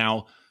second.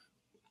 Now,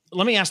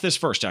 let me ask this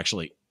first,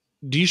 actually.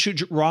 Do you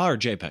shoot RAW or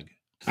JPEG?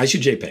 I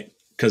shoot JPEG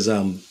because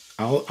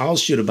I'll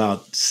shoot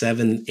about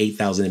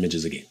 8,000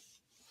 images a game.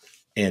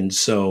 And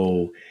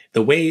so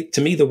the way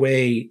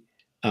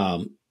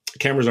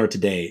cameras are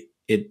today,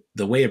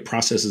 the way it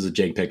processes a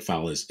JPEG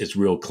file is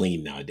real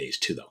clean nowadays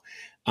too, though.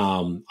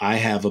 I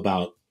have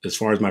about, as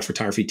far as my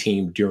photography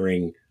team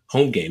during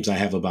home games, I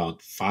have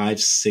about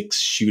 5-6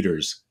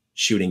 shooters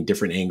shooting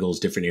different angles,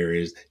 different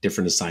areas,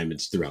 different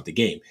assignments throughout the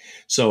game.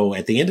 So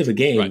at the end of a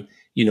game, right,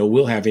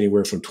 we'll have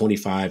anywhere from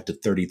 25 to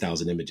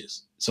 30,000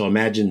 images. So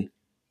imagine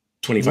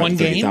 25 to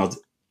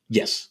 30,000.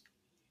 Yes.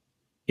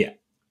 Yeah.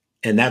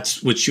 And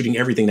that's with shooting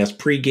everything. That's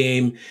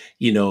pre-game,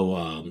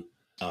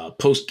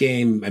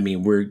 post-game. I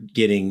mean, we're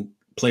getting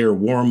player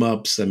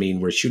warm-ups. I mean,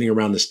 we're shooting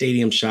around the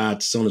stadium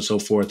shots, so on and so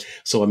forth.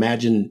 So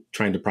imagine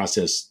trying to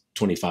process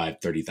 25,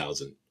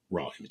 30,000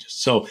 raw images.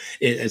 So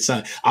it's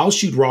not, I'll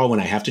shoot raw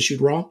when I have to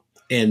shoot raw.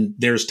 And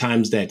there's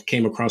times that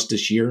came across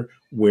this year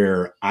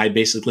where I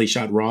basically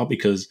shot raw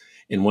because,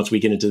 and once we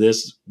get into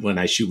this, when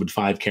I shoot with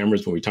 5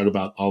 cameras, when we talk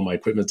about all my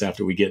equipment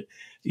after we get,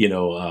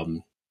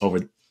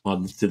 over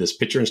onto this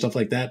picture and stuff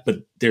like that.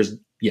 But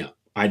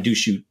I do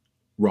shoot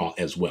raw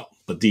as well.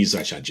 But these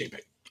I shot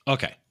JPEG.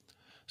 Okay.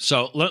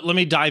 So let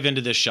me dive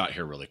into this shot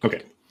here really quick.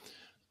 Okay.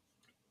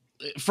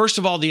 First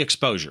of all, the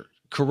exposure.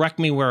 Correct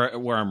me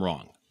where I'm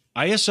wrong.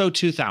 ISO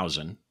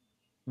 2000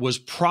 was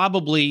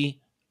probably,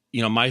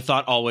 my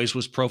thought always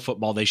was pro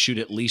football. They shoot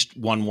at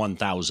least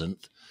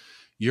 1/1000th.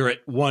 You're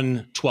at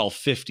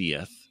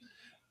 1/1250th.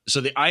 So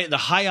the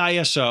high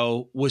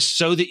ISO was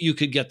so that you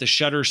could get the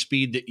shutter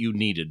speed that you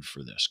needed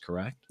for this,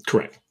 correct?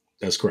 Correct.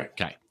 That's correct.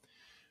 Okay.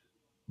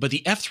 But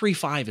the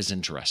f3.5 is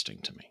interesting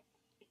to me.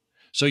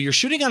 So you're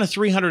shooting on a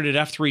 300 at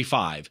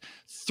f3.5,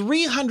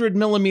 300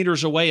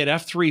 millimeters away at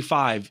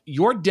f3.5,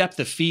 your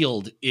depth of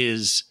field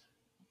is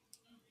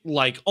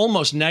like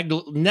almost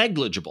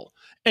negligible.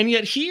 And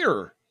yet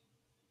here,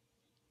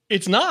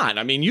 it's not.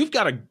 I mean, you've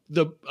got a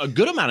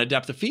good amount of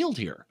depth of field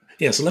here.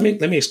 Yeah, so let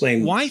me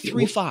explain. Why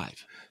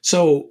 3.5?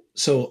 So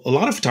a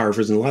lot of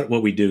photographers and a lot of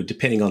what we do,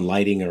 depending on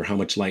lighting or how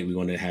much light we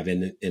want to have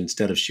in it,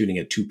 instead of shooting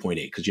at 2.8,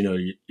 because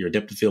your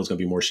depth of field is going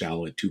to be more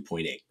shallow at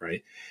 2.8,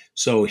 right?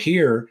 So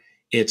here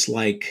it's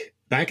like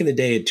back in the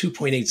day at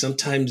 2.8,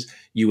 sometimes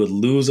you would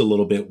lose a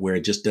little bit where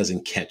it just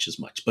doesn't catch as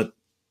much. But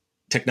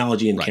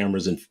technology and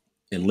cameras and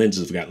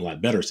lenses have gotten a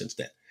lot better since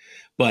then.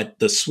 But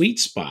the sweet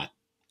spot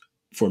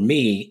for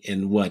me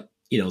and what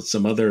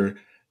some other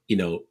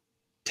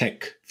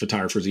tech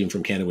photographers even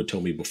from Canon would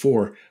told me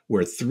before,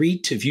 where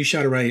 3.2, if you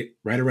shot it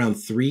right around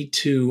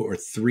 3.2 or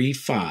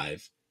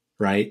 3.5,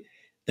 right,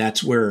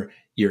 that's where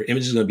your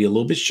image is going to be a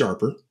little bit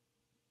sharper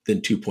than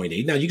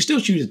 2.8. Now you can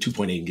still shoot at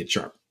 2.8 and get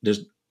sharp.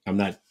 I'm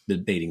not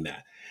debating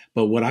that.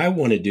 But what I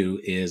want to do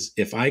is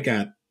if I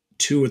got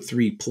 2 or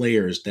 3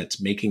 players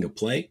that's making a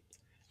play,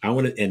 I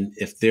want to, and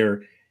if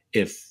they're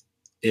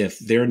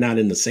not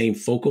in the same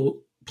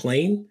focal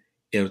plane,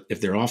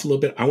 if they're off a little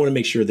bit, I want to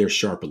make sure they're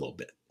sharp a little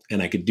bit.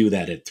 And I could do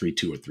that at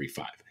 3-2 or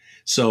 3-5.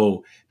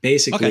 So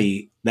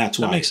basically that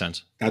makes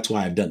sense. That's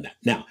why I've done that.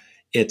 Now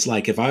it's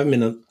like if I'm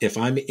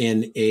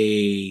in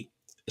a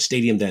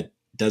stadium that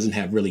doesn't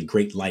have really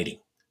great lighting,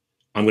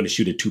 I'm going to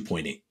shoot at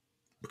 2.8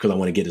 because I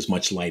want to get as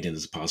much light in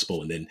as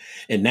possible.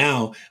 And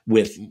now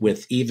with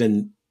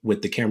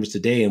the cameras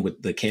today and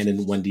with the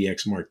Canon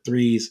 1DX Mark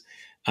IIIs,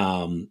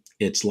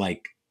 it's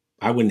like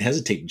I wouldn't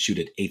hesitate to shoot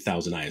at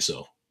 8,000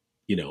 ISO,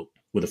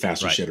 with a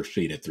faster shutter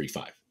speed at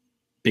 3.5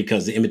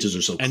 because the images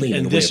are so clean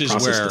and the way it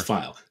processes the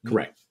file.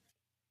 Correct.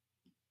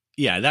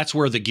 Yeah, that's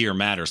where the gear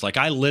matters. Like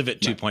I live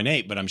at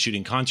 2.8, but I'm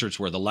shooting concerts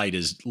where the light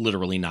is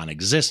literally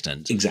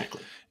non-existent.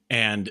 Exactly.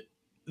 And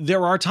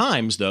there are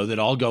times though that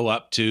I'll go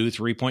up to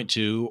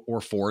 3.2 or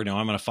 4. Now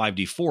I'm on a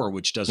 5D4,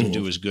 which doesn't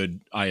do as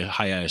good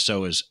high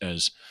ISO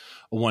as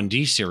a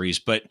 1D series.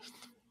 But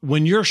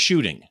when you're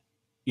shooting,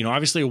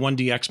 obviously a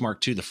 1DX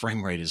Mark II, the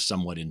frame rate is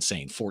somewhat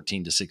insane,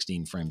 14 to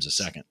 16 frames a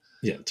second.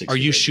 Yeah. Are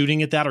you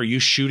shooting at that? Are you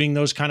shooting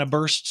those kind of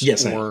bursts?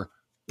 Yes.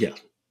 Yeah.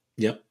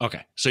 Yep.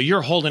 Okay. So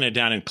you're holding it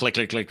down and click,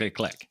 click, click, click,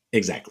 click.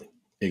 Exactly.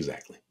 I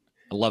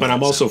love but that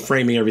I'm also sound,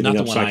 framing everything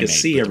up so I can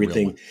see but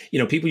everything.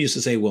 People used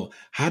to say, well,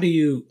 how do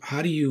you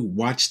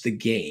watch the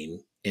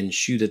game and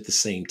shoot at the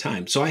same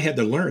time? So I had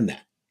to learn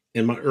that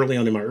early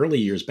on in my early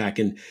years back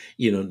in,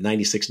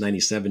 96,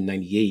 97,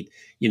 98,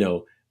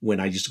 when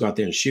I used to go out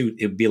there and shoot,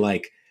 it'd be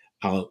like,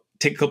 I'll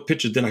take a couple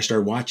pictures. Then I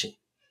started watching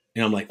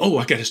and I'm like, oh,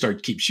 I got to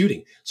keep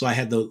shooting. So I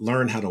had to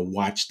learn how to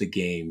watch the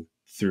game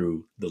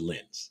through the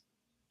lens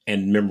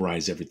and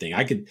memorize everything.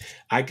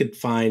 I could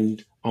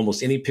find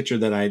almost any picture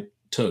that I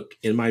took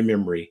in my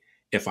memory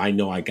if I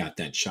know I got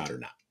that shot or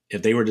not.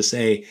 If they were to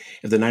say,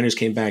 if the Niners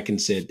came back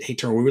and said, hey,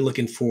 Terrell, we were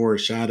looking for a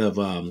shot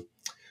of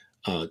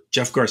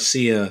Jeff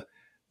Garcia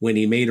when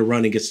he made a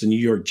run against the New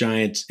York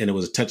Giants and it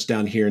was a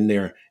touchdown here and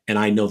there. And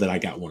I know that I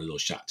got one of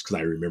those shots because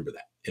I remember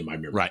that in my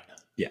memory. Right.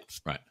 Yeah.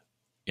 Right.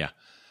 Yeah.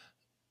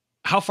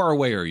 How far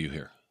away are you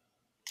here?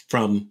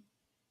 From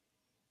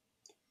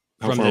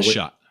this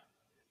shot?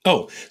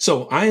 Oh,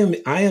 so I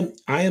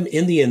am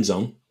in the end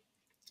zone,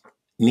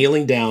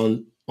 kneeling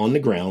down on the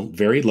ground,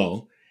 very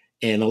low.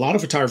 And a lot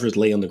of photographers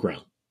lay on the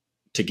ground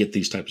to get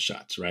these type of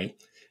shots, right?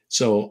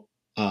 So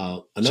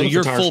so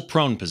you're full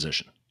prone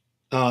position.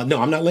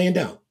 No, I'm not laying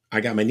down. I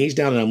got my knees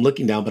down and I'm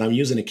looking down, but I'm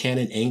using a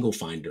Canon angle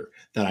finder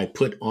that I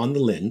put on the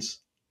lens,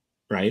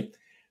 right?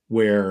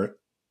 Where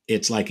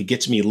it's like it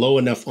gets me low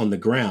enough on the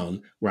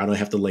ground where I don't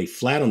have to lay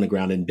flat on the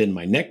ground and bend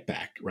my neck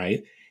back,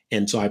 right?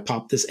 And so I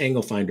pop this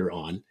angle finder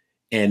on,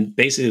 and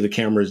basically the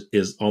camera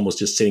is almost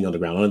just sitting on the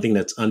ground. The only thing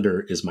that's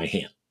under is my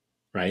hand,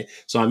 right?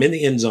 So I'm in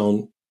the end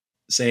zone,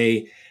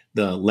 say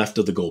the left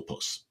of the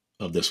goalpost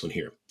of this one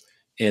here.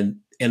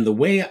 And the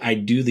way I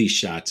do these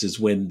shots is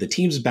when the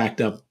team's backed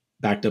up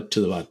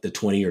to about the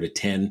 20 or the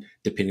 10,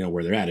 depending on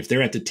where they're at. If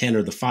they're at the 10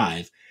 or the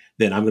 5,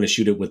 then I'm going to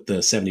shoot it with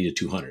the 70 to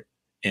 200,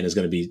 and it's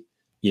going to be,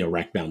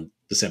 rack down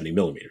to 70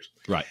 millimeters.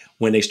 Right.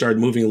 When they start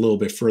moving a little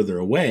bit further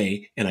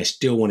away, and I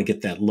still want to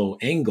get that low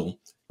angle,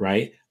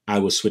 right, I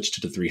will switch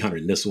to the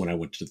 300. And this one I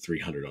went to the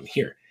 300 on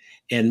here.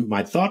 And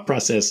my thought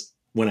process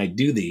when I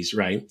do these,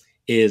 right,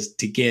 is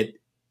to get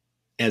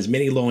as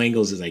many low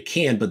angles as I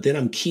can, but then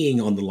I'm keying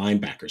on the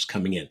linebackers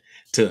coming in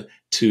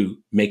to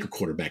make a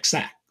quarterback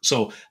sack.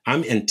 So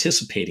I'm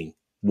anticipating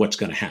what's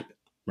going to happen,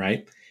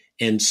 right?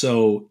 And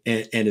so,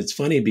 and it's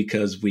funny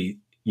because we,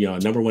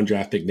 number 1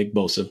 draft pick, Nick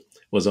Bosa,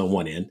 was on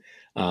one end.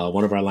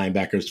 One of our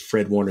linebackers,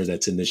 Fred Warner,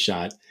 that's in this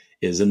shot,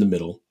 is in the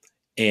middle.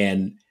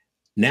 And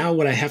now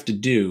what I have to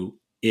do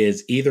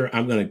is either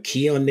I'm going to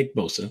key on Nick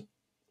Bosa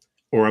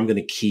or I'm going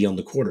to key on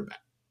the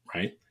quarterback,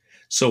 right?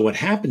 So what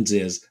happens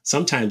is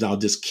sometimes I'll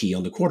just key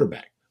on the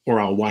quarterback or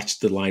I'll watch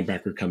the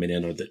linebacker coming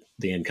in or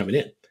the end coming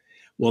in.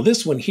 Well,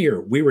 this one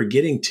here, we were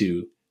getting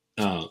to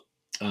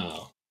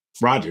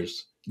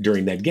Rodgers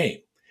during that game.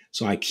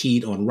 So I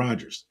keyed on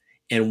Rodgers.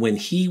 And when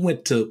he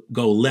went to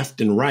go left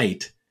and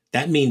right,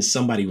 that means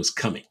somebody was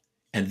coming.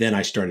 And then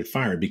I started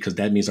firing because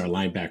that means our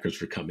linebackers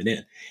were coming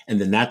in.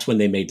 And then that's when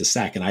they made the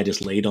sack. And I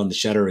just laid on the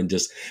shutter and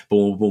just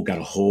boom, boom, got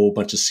a whole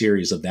bunch of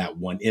series of that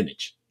one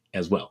image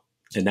as well.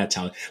 And that's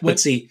how,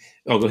 let's see.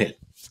 Oh, go ahead.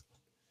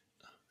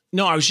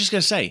 No, I was just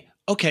going to say,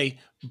 okay,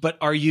 but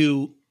are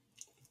you,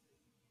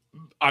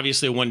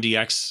 obviously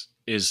 1DX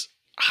is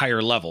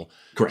higher level.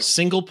 Correct.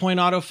 Single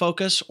point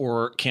autofocus,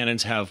 or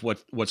Canons have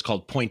what's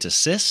called point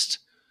assist.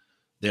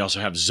 They also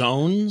have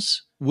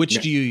zones.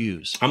 Which do you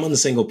use? I'm on the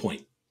single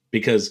point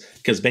because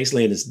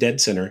basically it is dead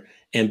center,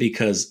 and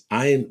because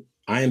I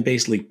am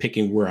basically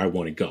picking where I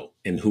want to go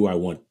and who I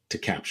want to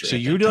capture. So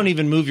you don't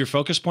even move your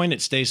focus point;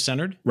 it stays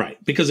centered, right?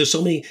 Because there's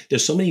so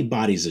many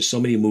bodies, there's so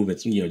many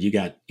movements. You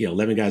got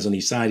 11 guys on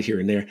each side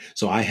here and there,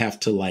 so I have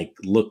to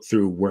look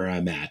through where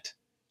I'm at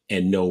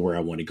and know where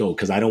I want to go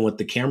because I don't want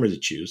the camera to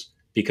choose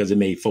because it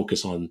may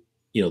focus on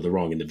the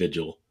wrong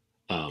individual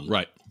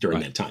during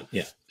that time.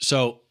 Yeah.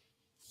 So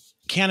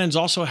Canons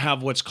also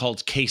have what's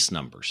called case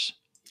numbers.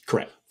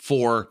 Correct.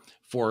 For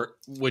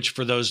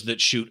those that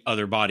shoot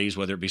other bodies,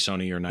 whether it be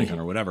Sony or Nikon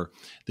or whatever,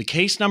 the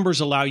case numbers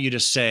allow you to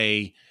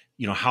say,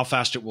 how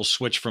fast it will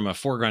switch from a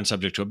foreground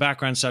subject to a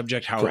background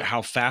subject,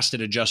 how fast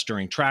it adjusts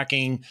during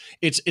tracking.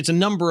 It's a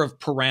number of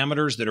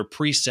parameters that are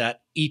preset,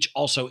 each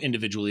also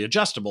individually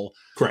adjustable.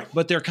 Correct.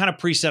 But they're kind of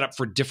preset up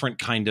for different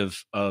kind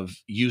of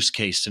use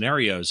case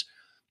scenarios.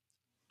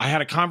 I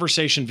had a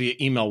conversation via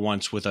email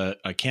once with a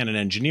Canon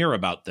engineer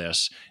about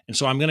this. And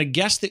so I'm going to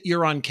guess that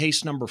you're on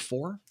case number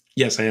 4.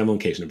 Yes, I am on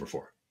case number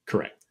 4.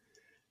 Correct.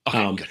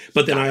 Okay,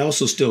 but then I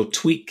also still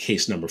tweak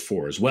case number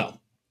 4 as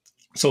well.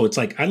 So it's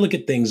like, I look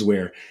at things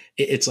where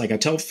it's like, I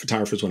tell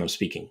photographers when I'm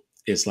speaking,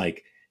 it's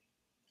like,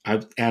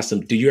 I've asked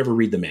them, do you ever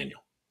read the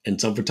manual? And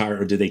some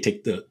photographer, or do they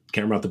take the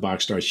camera out the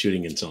box, start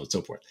shooting, and so on and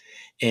so forth.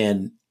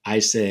 And I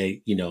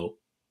say,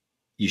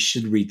 you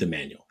should read the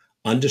manual,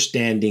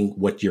 understanding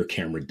what your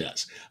camera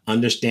does,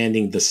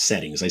 understanding the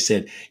settings. I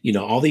said,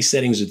 all these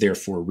settings are there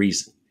for a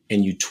reason,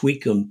 and you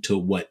tweak them to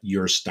what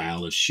your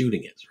style of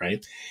shooting is,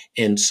 right?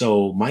 And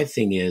so my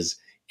thing is,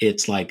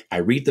 it's like, I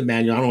read the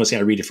manual. I don't want to say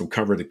I read it from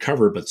cover to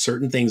cover, but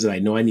certain things that I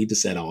know I need to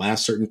set, I'll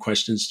ask certain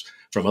questions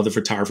from other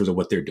photographers of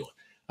what they're doing.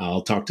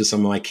 I'll talk to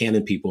some of my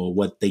Canon people,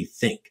 what they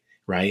think,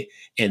 right?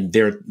 And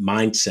their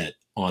mindset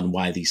on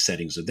why these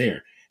settings are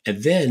there.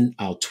 And then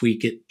I'll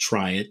tweak it,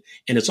 try it.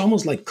 And it's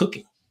almost like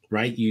cooking,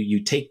 right?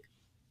 You take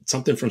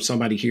something from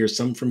somebody here,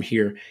 something from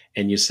here,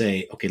 and you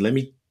say, okay, let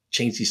me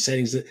change these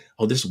settings.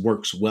 Oh, this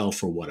works well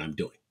for what I'm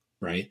doing,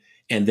 right?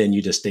 And then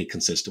you just stay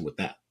consistent with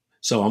that.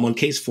 So I'm on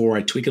case 4.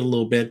 I tweak it a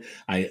little bit.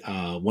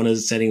 One of the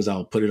settings,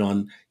 I'll put it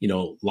on,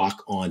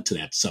 lock on to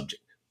that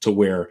subject, to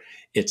where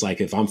it's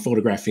like, if I'm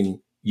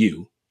photographing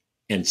you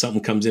and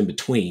something comes in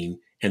between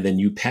and then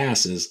you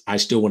passes, I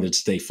still want to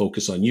stay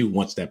focused on you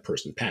once that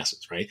person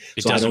passes, right?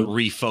 It doesn't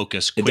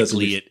refocus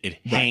quickly.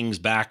 It hangs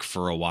back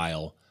for a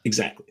while.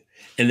 Exactly.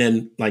 And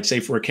then, like, say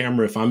for a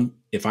camera, if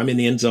I'm in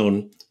the end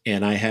zone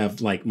and I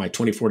have like my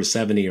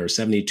 24-70 or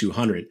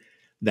 70-200,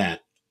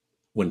 that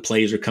when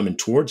plays are coming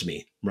towards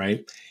me,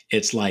 right?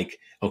 It's like,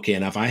 okay,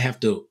 and if I have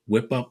to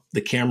whip up the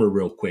camera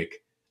real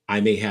quick, I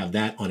may have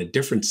that on a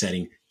different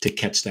setting to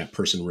catch that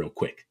person real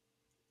quick.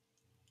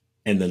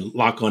 And then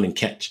lock on and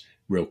catch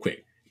real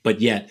quick.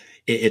 But yet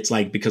it's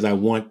like, because I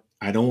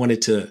don't want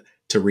it to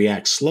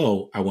react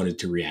slow. I want it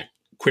to react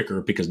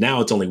quicker, because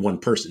now it's only one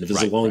person. If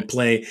it's a long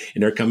play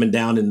and they're coming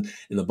down and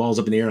the ball's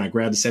up in the air and I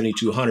grab the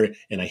 70-200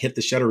 and I hit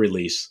the shutter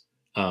release,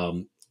 I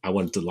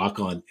want it to lock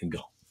on and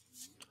go.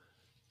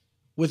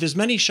 With as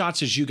many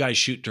shots as you guys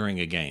shoot during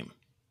a game,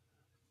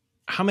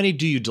 how many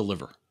do you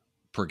deliver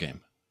per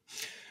game?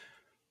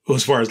 Well,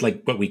 as far as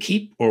like what we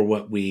keep, or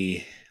what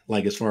we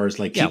like, as far as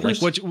like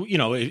keepers? Like what,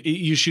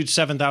 you shoot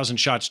 7,000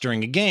 shots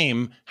during a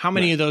game. How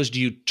many of those do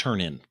you turn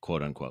in,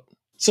 quote unquote?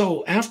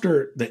 So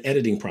after the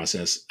editing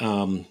process,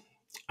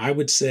 I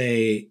would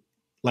say,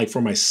 like,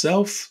 for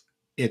myself,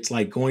 it's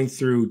like going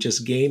through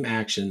just game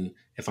action.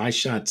 If I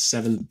shot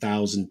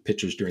 7,000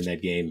 pictures during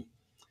that game,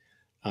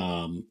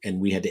 and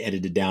we had to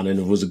edit it down, and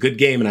it was a good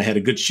game and I had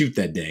a good shoot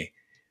that day,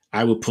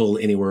 I would pull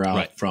anywhere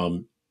out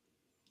from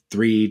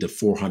 300 to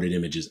 400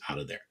 images out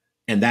of there.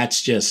 And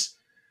that's just,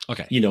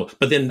 okay.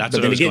 But then that's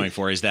what I was going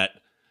for, is that.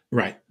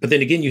 Right. But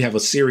then again, you have a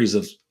series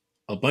of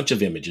a bunch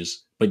of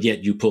images, but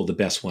yet you pull the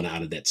best one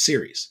out of that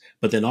series.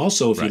 But then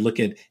also, if you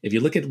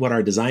look at what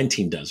our design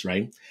team does,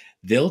 right,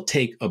 they'll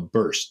take a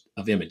burst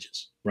of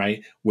images,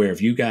 right, where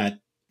if you got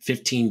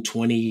 15,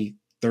 20,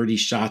 30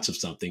 shots of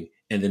something,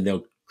 and then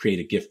they'll create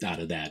a GIF out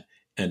of that,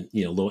 and,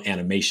 a little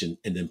animation,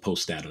 and then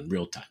post that in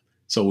real time.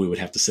 So we would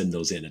have to send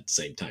those in at the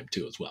same time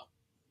too, as well.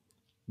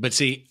 But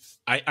see,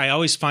 I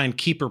always find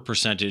keeper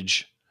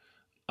percentage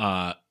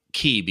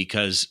key,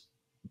 because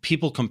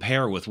people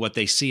compare with what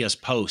they see us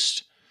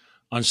post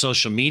on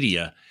social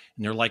media,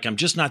 and they're like, I'm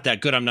just not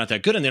that good. I'm not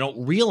that good. And they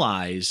don't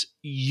realize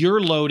you're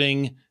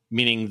loading,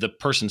 meaning the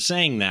person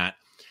saying that,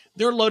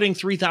 they're loading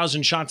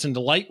 3,000 shots into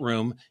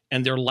Lightroom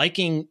and they're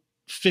liking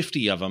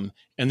 50 of them.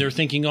 And they're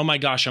thinking, oh my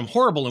gosh, I'm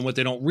horrible. And what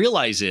they don't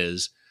realize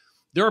is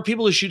there are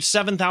people who shoot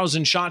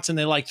 7,000 shots and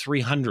they like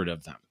 300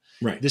 of them.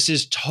 Right. This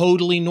is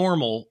totally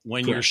normal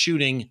when you're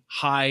shooting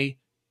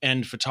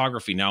high-end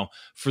photography. Now,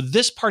 for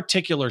this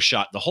particular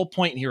shot, the whole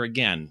point here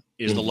again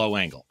is the low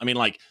angle. I mean,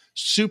 like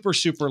super,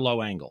 super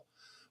low angle.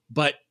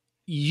 But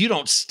you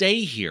don't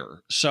stay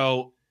here.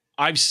 So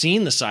I've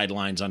seen the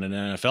sidelines on an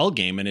NFL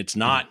game, and it's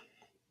not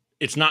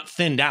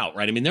thinned out,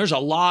 right? I mean, there's a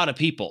lot of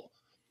people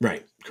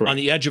on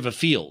the edge of a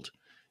field.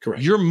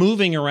 Correct. You're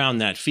moving around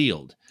that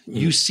field.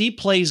 You see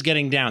plays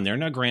getting down there.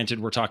 Now, granted,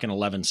 we're talking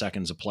 11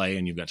 seconds of play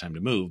and you've got time to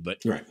move,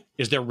 but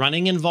is there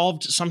running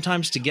involved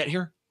sometimes to get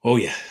here? Oh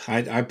yeah.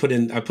 I put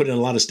in a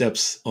lot of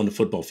steps on the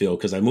football field,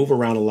 because I move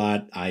around a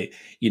lot.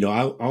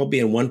 I'll be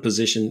in one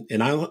position,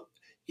 and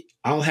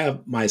I'll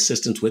have my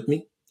assistants with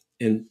me,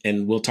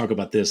 and we'll talk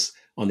about this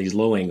on these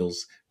low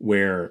angles,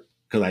 where,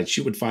 because I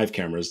shoot with 5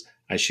 cameras,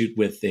 I shoot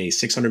with a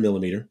 600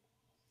 millimeter,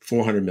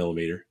 400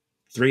 millimeter,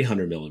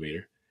 300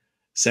 millimeter,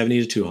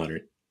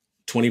 70-200,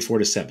 24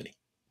 to 70,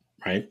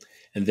 right?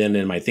 And then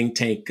in my think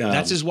tank,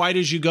 that's as wide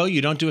as you go.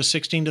 You don't do a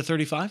 16 to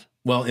 35.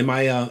 Well, in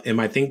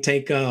my think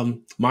tank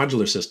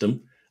modular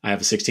system, I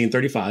have a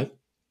 16-35.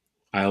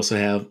 I also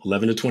have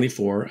 11 to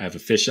 24. I have a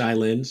fisheye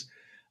lens.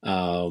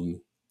 I'll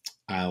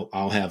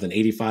have an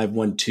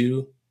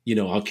 85-1.2. You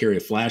know, I'll carry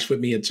a flash with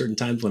me at certain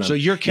times when I'm. So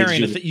you're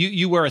carrying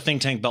you wear a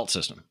think tank belt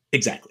system.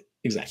 Exactly.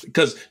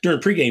 Because during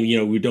pregame, you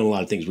know, we're doing a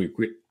lot of things. We,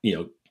 you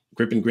know,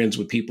 grip and grins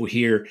with people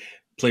here,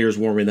 players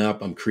warming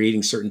up. I'm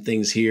creating certain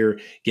things here,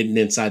 getting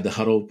inside the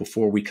huddle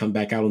before we come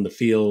back out on the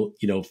field,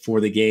 you know, for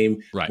the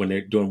game when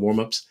they're doing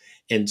warmups.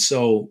 And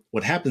so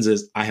what happens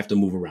is I have to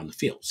move around the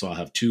field. So I'll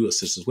have two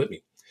assistants with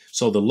me.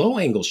 So the low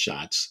angle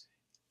shots,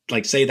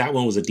 like say that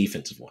one was a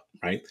defensive one,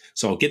 right?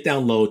 So I'll get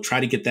down low, try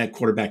to get that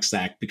quarterback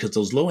sack, because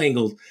those low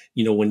angles,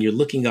 you know, when you're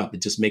looking up,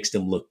 it just makes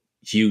them look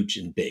huge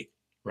and big,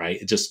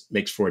 right? It just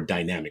makes for a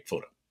dynamic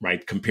photo,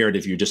 right? Compared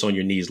if you're just on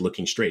your knees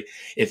looking straight.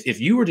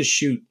 If you were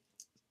to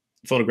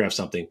photograph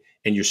something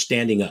and you're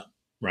standing up,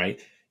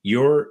 right?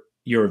 Your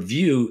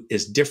view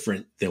is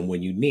different than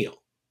when you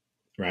kneel,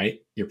 right?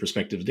 Your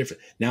perspective is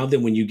different. Now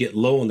then when you get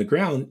low on the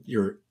ground,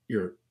 your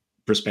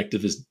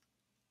perspective is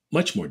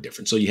much more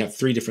different. So you have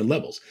three different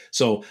levels.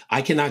 So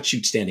I cannot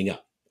shoot standing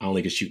up. I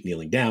only can shoot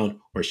kneeling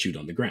down or shoot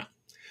on the ground.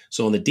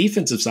 So on the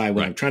defensive side,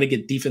 when I'm trying to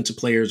get defensive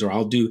players, or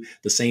I'll do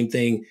the same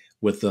thing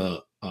with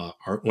one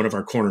of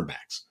our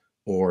cornerbacks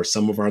or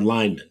some of our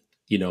linemen,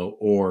 you know,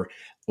 or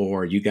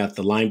you got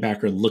the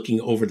linebacker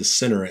looking over the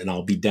center and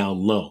I'll be down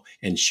low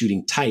and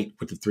shooting tight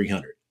with the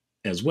 300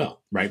 as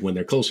well, right? When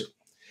they're closer.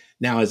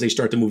 Now, as they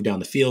start to move down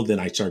the field,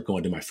 then I start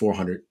going to my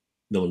 400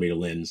 millimeter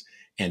lens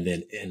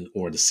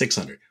or the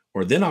 600.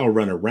 Or then I'll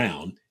run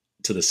around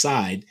to the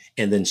side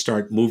and then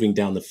start moving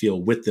down the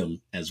field with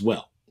them as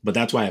well. But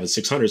that's why I have a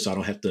 600, so I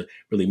don't have to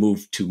really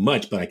move too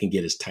much, but I can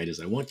get as tight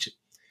as I want to.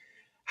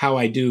 How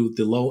I do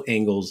the low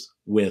angles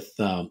with,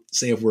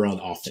 say, if we're on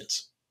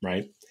offense,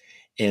 right?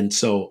 And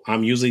so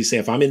I'm usually, say,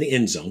 if I'm in the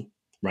end zone,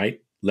 right,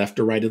 left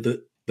or right of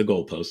the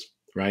goalpost,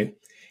 right,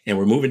 and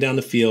we're moving down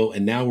the field,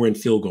 and now we're in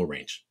field goal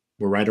range.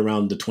 We're right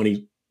around the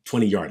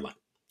 20-yard line.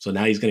 So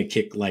now he's going to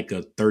kick like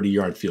a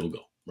 30-yard field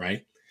goal,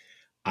 right?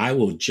 I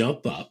will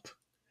jump up,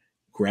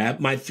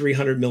 grab my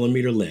 300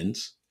 millimeter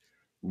lens,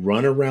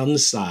 run around the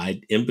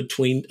side in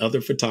between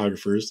other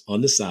photographers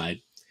on the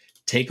side,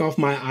 take off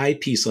my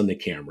eyepiece on the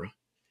camera,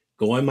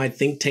 go in my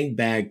think tank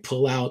bag,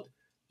 pull out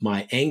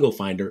my angle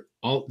finder.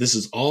 This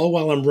is all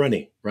while I'm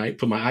running, right?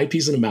 Put my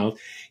eyepiece in the mouth,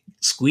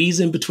 squeeze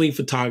in between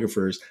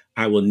photographers.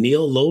 I will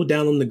kneel low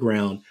down on the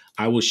ground.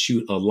 I will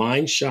shoot a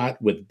line shot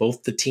with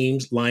both the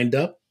teams lined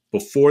up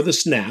before the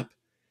snap.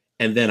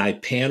 And then I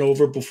pan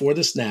over before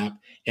the snap,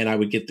 and I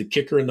would get the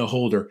kicker and the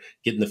holder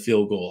getting the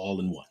field goal all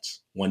in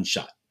one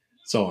shot.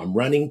 So I'm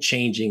running,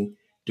 changing,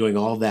 doing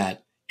all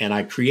that. And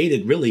I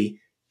created really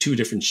two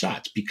different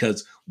shots,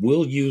 because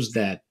we'll use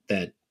that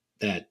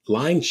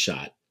line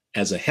shot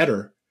as a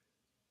header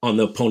on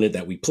the opponent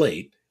that we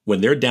played when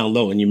they're down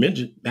low. And you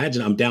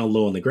imagine I'm down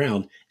low on the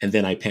ground, and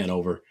then I pan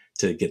over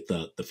to get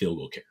the field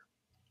goal kicker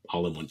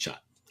all in one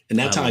shot. And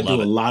that's how I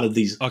do a lot of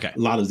these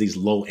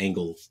low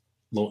angle.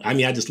 I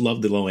mean, I just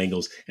love the low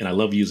angles, and I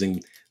love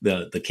using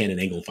the Canon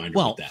angle finder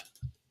with that.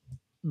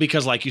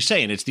 Because like you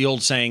say, and it's the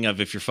old saying of,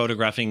 if you're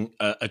photographing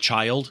a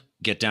child,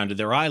 get down to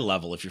their eye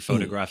level. If you're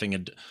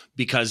photographing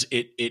because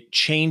it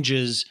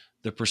changes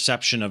the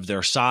perception of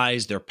their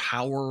size, their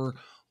power,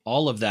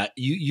 all of that.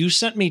 You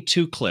sent me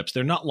two clips.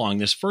 They're not long.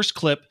 This first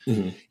clip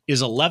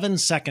is 11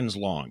 seconds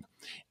long.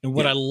 And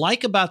what I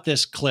like about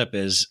this clip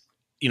is,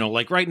 you know,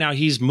 like right now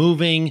he's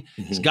moving,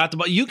 he's got the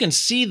ball. You can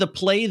see the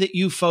play that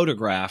you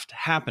photographed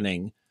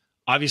happening,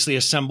 obviously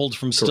assembled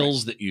from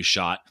stills that you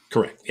shot.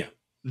 Correct. Yeah.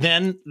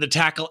 Then the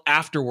tackle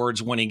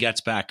afterwards when he gets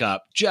back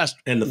up,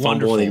 and the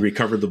fumble, and he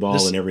recovered the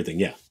ball and everything.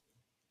 Yeah.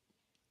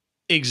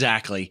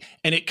 Exactly.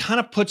 And it kind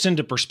of puts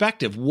into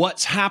perspective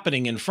what's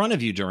happening in front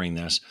of you during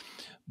this.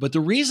 But the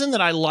reason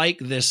that I like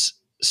this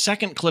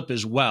second clip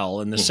as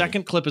well, and the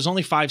second clip is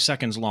only 5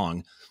 seconds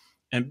long.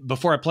 And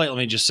before I play it, let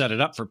me just set it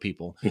up for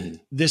people.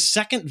 This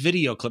second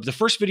video clip, the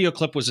first video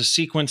clip was a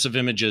sequence of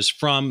images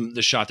from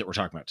the shot that we're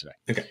talking about today.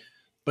 Okay.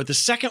 But the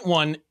second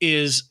one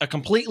is a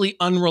completely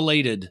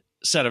unrelated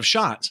set of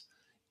shots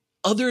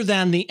other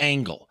than the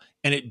angle.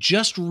 And it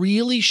just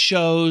really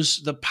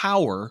shows the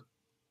power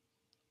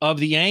of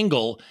the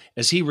angle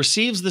as he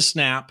receives the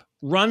snap,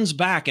 runs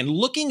back, and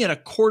looking at a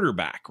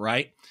quarterback,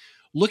 right?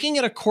 Looking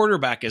at a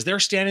quarterback as they're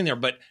standing there,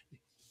 but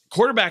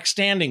quarterback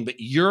standing, but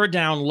you're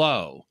down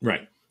low.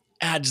 Right.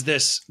 Adds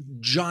this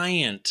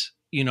giant,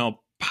 you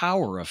know,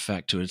 power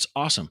effect to it. It's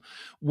awesome.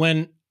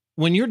 When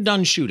you're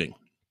done shooting,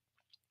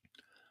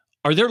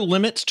 are there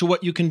limits to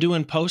what you can do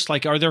in post?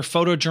 Like, are there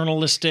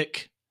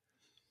photojournalistic?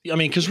 I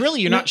mean, because really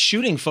you're not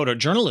shooting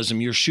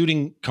photojournalism, you're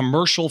shooting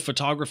commercial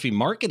photography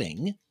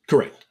marketing.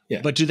 Correct.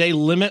 Yeah. But do they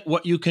limit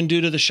what you can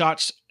do to the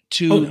shots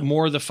to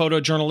more the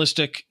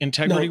photojournalistic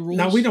integrity rules?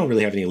 No, we don't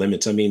really have any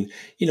limits. I mean,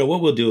 you know,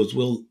 what we'll do is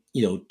we'll,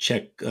 you know,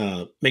 check,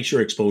 make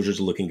sure exposures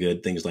are looking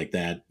good, things like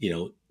that, you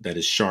know, that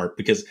is sharp,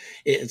 because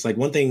it's like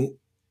one thing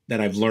that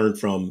I've learned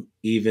from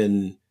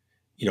even,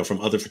 from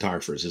other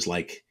photographers is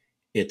like,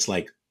 it's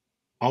like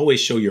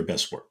always show your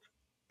best work.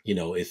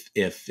 If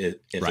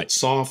Right. it's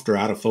soft or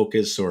out of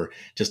focus or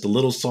just a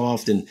little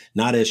soft and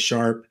not as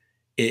sharp,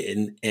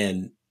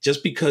 and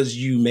just because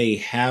you may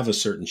have a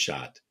certain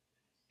shot,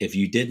 if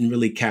you didn't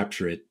really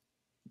capture it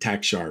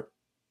tack sharp,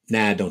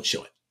 don't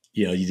show it.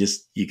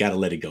 You got to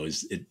let it go.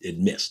 It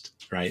missed,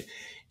 right?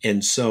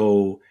 And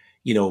so,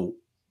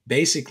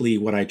 basically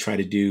what I try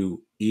to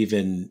do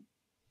even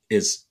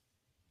is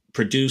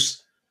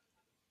produce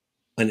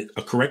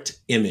a correct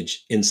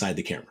image inside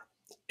the camera.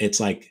 It's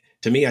like,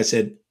 to me, I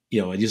said,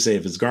 I just say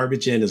if it's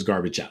garbage in, it's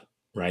garbage out,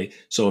 right?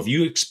 So if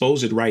you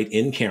expose it right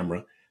in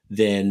camera,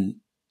 then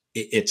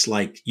it's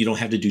like you don't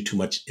have to do too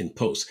much in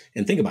post.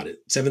 And think about it,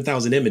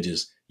 7,000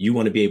 images, you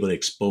want to be able to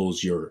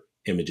expose your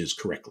images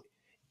correctly.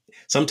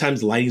 Sometimes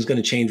the lighting is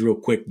going to change real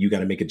quick. You got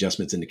to make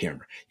adjustments in the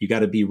camera. You got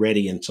to be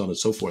ready and so on and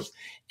so forth.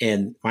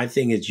 And my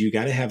thing is you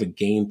got to have a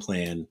game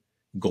plan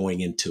going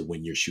into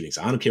when you're shooting.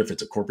 So I don't care if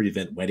it's a corporate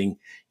event, wedding,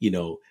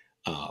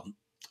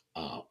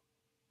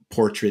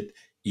 portrait,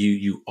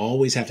 you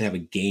always have to have a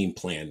game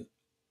plan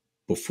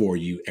before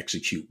you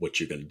execute what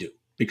you're going to do.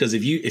 Because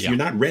if you're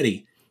not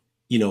ready,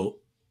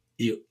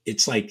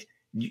 it's like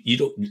you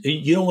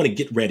don't want to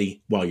get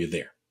ready while you're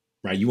there,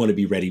 right? You want to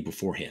be ready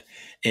beforehand.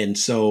 And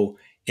so,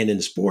 and in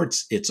the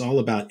sports, it's all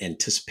about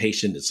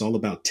anticipation. It's all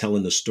about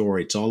telling the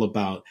story. It's all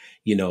about,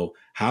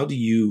 how do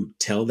you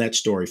tell that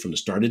story from the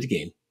start of the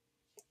game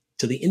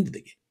to the end of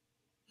the game,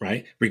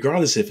 right?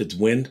 Regardless if it's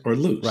win or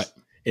lose, right.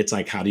 It's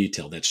like, how do you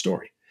tell that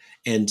story?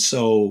 And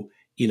so,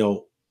 you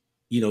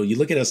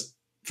look at us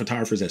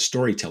photographers as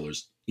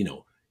storytellers,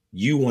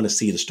 you want to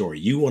see the story.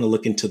 You want to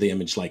look into the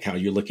image like how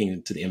you're looking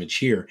into the image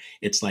here.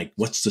 It's like,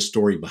 what's the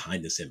story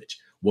behind this image?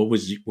 What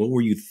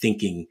were you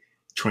thinking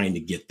trying to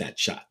get that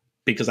shot?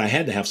 Because I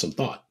had to have some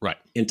thought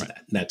into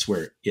that. And that's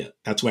where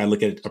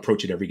I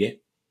approach it every game.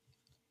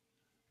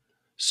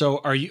 So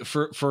are you,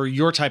 for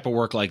your type of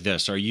work like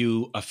this, are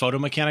you a photo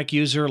mechanic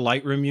user,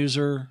 Lightroom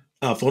user?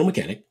 Photo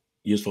mechanic.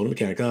 Use photo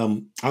mechanic.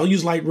 I'll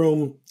use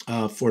Lightroom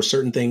for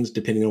certain things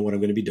depending on what I'm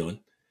going to be doing.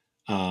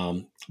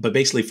 But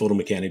basically photo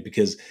mechanic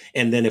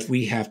and then if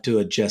we have to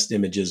adjust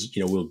images,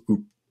 we'll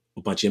group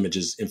a bunch of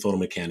images in photo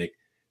mechanic,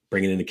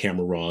 bring it into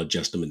camera raw,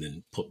 adjust them, and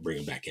then bring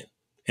them back in.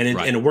 And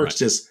it works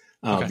just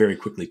very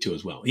quickly too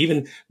as well.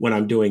 Even when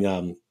I'm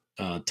doing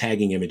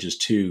tagging images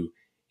too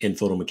in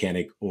photo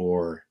mechanic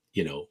or,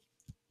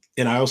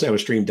 and I also have a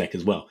stream deck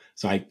as well.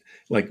 So I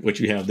like what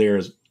you have there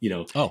is,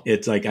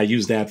 it's like I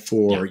use that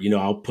for,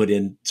 I'll put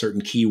in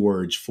certain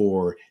keywords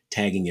for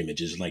tagging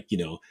images like,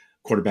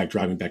 quarterback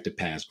driving back to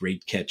pass,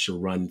 great catch or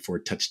run for a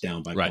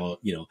touchdown by ball,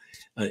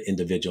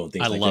 individual and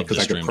things like that. I love the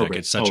stream deck.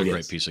 It's such a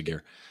great piece of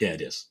gear. Yeah,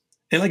 it is.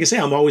 And like I say,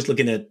 I'm always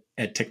looking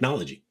at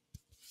technology.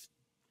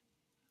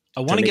 I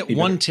want to get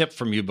one tip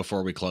from you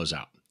before we close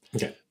out.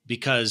 Okay.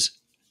 Because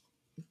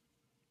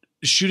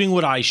shooting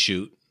what I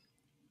shoot,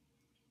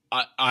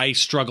 I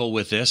struggle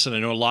with this, and I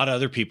know a lot of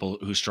other people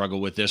who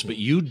struggle with this, but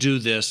you do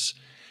this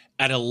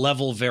at a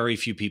level very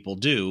few people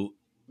do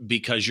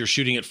because you're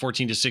shooting at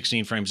 14 to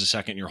 16 frames a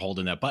second. And you're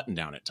holding that button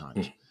down at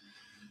times.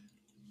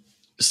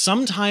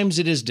 Sometimes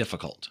it is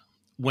difficult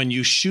when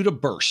you shoot a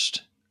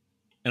burst,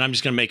 and I'm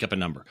just going to make up a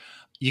number.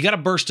 You got a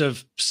burst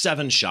of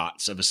 7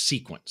 shots of a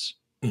sequence,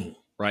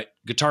 right?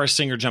 Guitarist,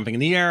 singer jumping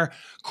in the air,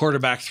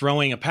 quarterback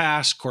throwing a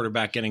pass,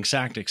 quarterback getting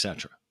sacked,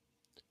 etc.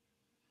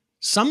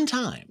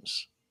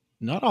 Sometimes,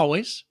 not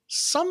always,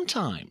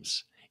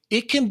 sometimes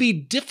it can be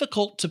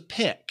difficult to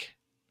pick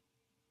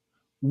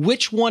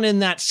which one in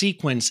that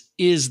sequence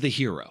is the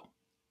hero.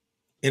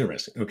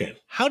 Interesting. Okay.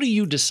 How do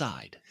you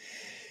decide?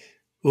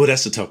 Well,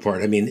 that's the tough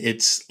part. I mean,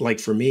 it's like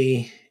for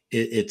me,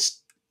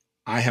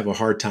 I have a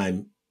hard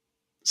time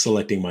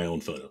selecting my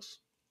own photos.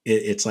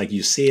 It's like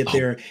you see it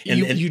there.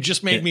 And you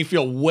just made me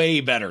feel way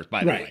better,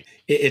 by the way.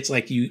 It's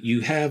like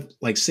you have,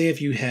 like, say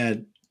if you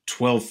had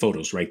 12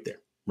 photos right there,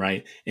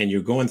 right? And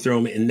you're going through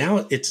them, and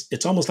now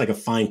it's almost like a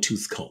fine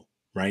tooth comb,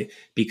 right?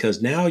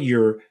 Because now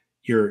you're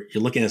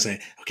looking and saying,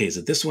 okay, is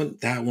it this one,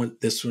 that one,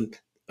 this one?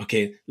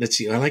 Okay, let's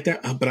see. I like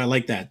that, but I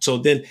like that. So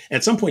then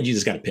at some point you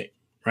just got to pick,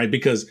 right?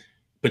 Because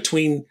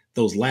between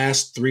those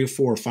last 3 or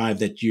 4 or 5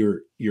 that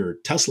you're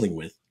tussling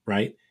with,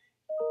 right?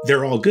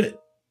 They're all good,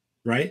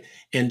 right?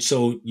 And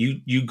so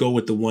you go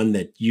with the one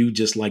that you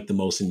just like the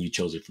most and you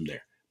chose it from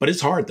there. But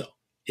it's hard though.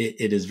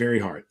 It is very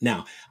hard.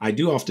 Now, I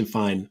do often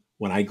find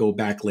when I go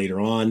back later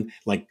on,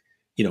 like,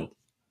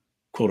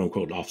 quote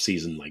unquote off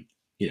season, like,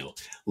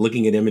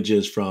 looking at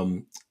images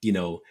from,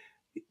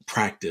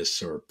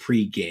 practice or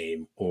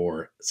pre-game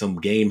or some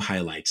game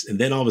highlights. And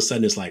then all of a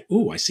sudden it's like,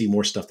 ooh, I see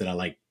more stuff that I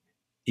like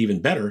even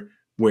better,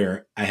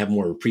 where I have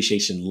more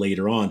appreciation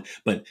later on.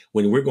 But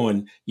when we're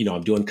going,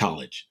 I'm doing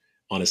college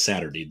on a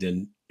Saturday,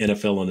 then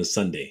NFL on a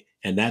Sunday.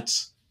 And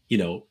that's,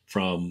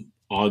 from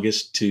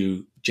August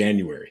to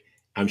January.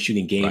 I'm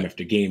shooting game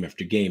after game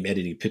after game,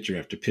 editing picture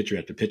after picture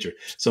after picture.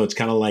 So it's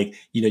kind of like,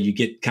 you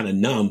get kind of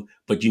numb,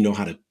 but you know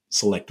how to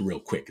select real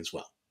quick as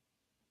well.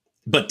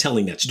 But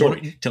telling that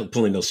story,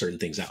 pulling those certain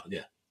things out.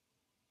 Yeah.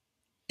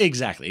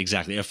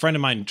 Exactly. A friend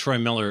of mine, Troy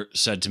Miller,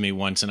 said to me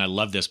once, and I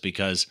love this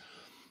because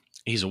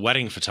he's a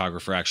wedding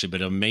photographer, actually,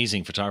 but an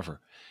amazing photographer.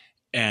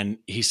 And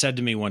he said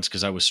to me once,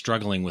 because I was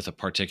struggling with a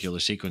particular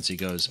sequence, he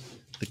goes,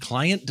 the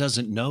client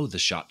doesn't know the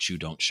shots you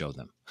don't show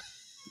them.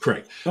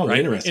 Correct. Oh, right?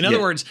 interesting. In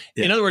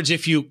other words,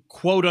 if you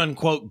quote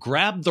unquote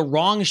grab the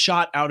wrong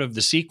shot out of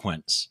the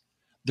sequence,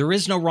 there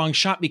is no wrong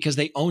shot because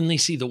they only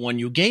see the one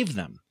you gave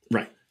them.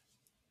 Right.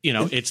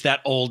 It's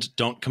that old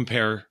don't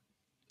compare,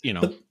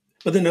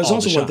 But then there's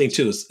also one thing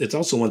too. It's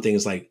also one thing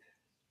is like,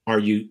 are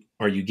you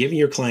giving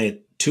your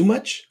client too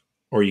much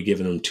or are you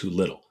giving them too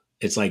little?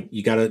 It's like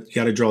you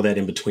gotta draw that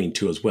in between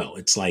too as well.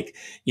 It's like,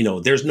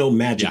 there's no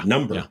magic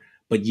number,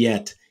 but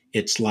yet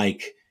it's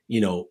like,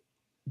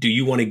 do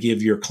you want to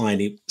give your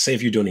client, say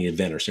if you're doing an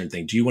event or certain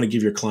thing, do you want to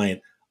give your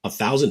client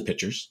 1,000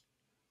 pictures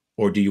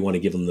or do you want to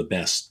give them the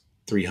best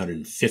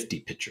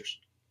 350 pictures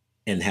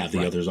and have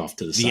the others off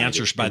to the side? The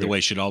answer, by the way,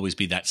 should always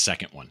be that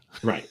second one.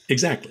 Right.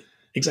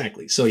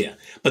 Exactly. So yeah,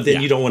 but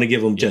then you don't want to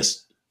give them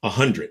just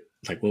 100.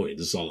 It's like, well, wait,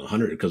 this is all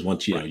 100 because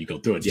once you go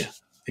through it. Yeah,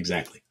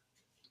 exactly.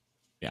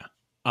 Yeah.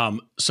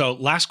 So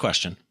last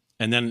question,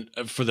 and then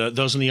for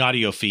those in the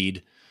audio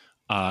feed,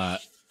 I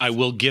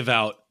will give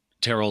out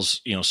Terrell's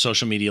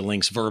social media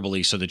links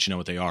verbally so that you know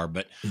what they are.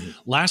 But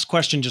last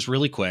question, just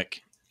really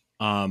quick,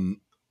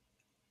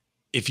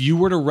 if you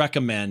were to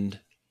recommend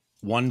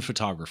one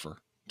photographer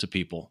to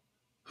people,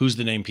 who's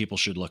the name people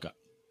should look up?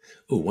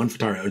 Oh, one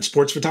photographer, a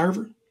sports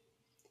photographer.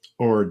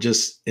 Or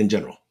just in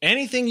general?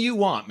 Anything you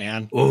want,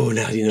 man. Oh,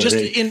 now just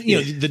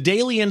the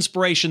daily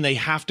inspiration. They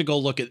have to go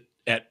look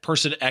at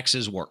person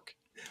X's work.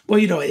 Well,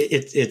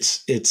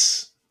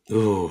 it's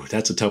oh,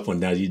 that's a tough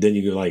one. Now then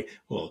you go like,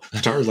 well,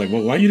 photographer's like,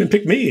 well, why you didn't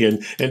pick me,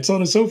 and so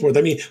on and so forth.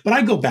 I mean, but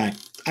I go back.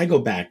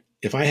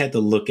 If I had to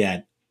look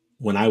at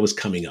when I was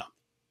coming up,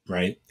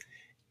 right?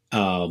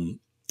 And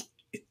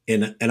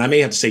I may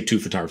have to say two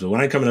photographers. When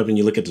I'm coming up, and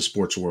you look at the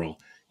sports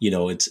world,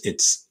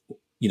 it's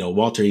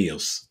Walter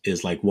Eos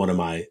is like one of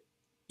my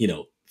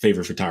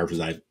favorite photographers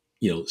I've,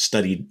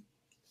 studied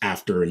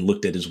after and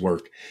looked at his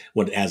work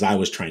as I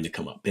was trying to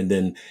come up. And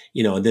then,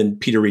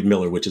 Peter Reed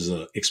Miller, which is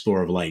a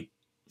Explorer of Light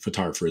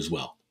photographer as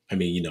well. I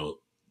mean,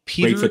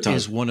 Peter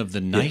is one of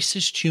the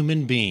nicest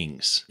human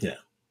beings. Yeah.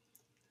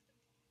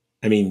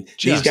 I mean,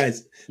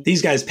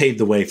 these guys paved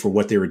the way for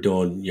what they were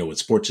doing, with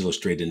Sports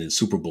Illustrated and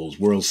Super Bowls,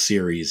 World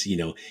Series,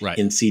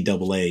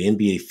 NCAA,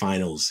 NBA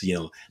Finals,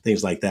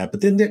 things like that. But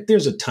then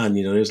there's a ton,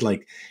 there's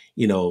like,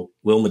 Will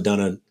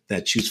Madonna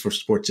that shoots for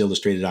Sports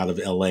Illustrated out of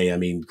LA. I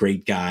mean,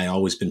 great guy,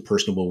 always been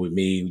personable with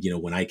me,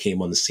 when I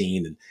came on the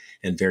scene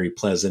and very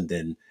pleasant.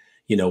 And,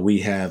 we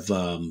have,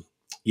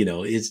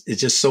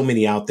 it's just so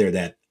many out there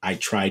that I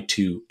try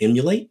to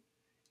emulate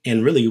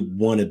and really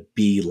want to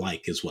be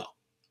like as well.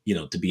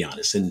 To be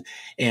honest. And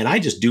I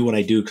just do what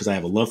I do because I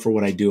have a love for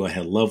what I do. I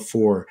had love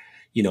for,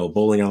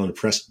 bowling on a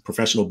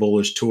professional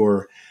bowlers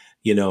tour,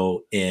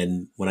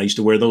 and when I used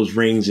to wear those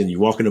rings and you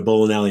walk in a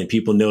bowling alley and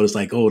people notice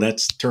like, oh,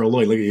 that's Terrell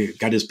Lloyd. Look, he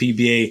got his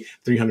PBA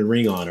 300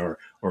 ring on or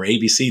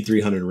ABC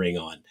 300 ring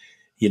on,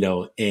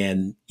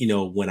 and,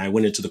 when I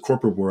went into the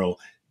corporate world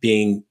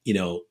being,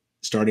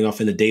 starting off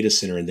in a data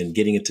center and then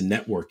getting into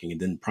networking and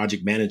then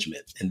project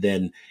management and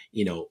then,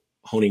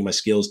 honing my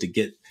skills to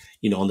get,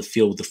 on the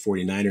field with the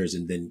 49ers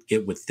and then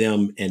get with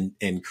them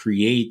and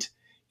create,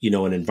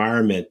 an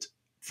environment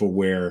for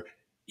where,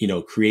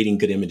 creating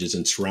good images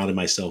and surrounding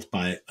myself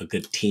by a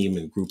good team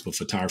and group of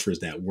photographers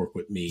that work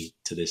with me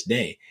to this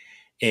day.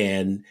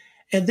 And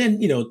then,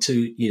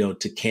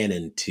 to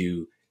Canon,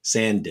 to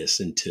SanDisk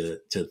and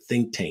to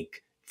Think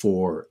Tank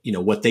for,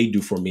 what they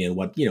do for me and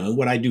what, and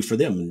what I do for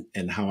them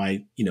and how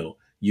I,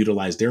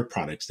 utilize their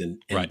products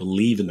and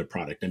believe in the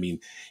product. I mean,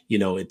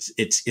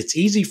 it's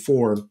easy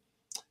for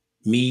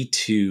me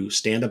to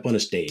stand up on a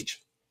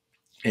stage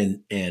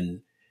and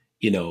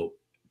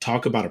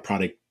talk about a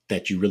product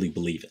that you really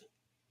believe in,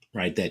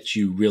 right? That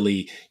you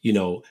really,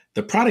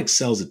 the product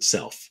sells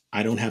itself.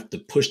 I don't have to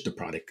push the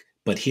product,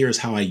 but here's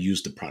how I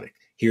use the product.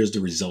 Here's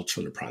the results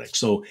from the product.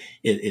 So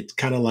it's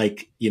kind of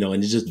like, and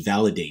it just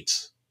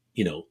validates,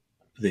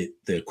 the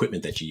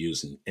equipment that you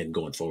use and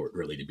going forward,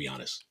 really, to be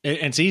honest. And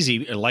it's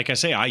easy. Like I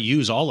say, I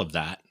use all of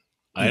that.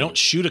 I don't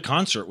shoot a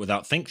concert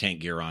without Think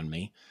Tank gear on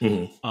me.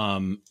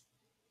 Mm-hmm.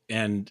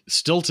 And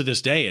still to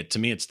this day, to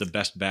me, it's the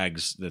best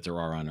bags that there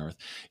are on earth.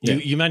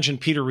 You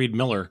mentioned Peter Reed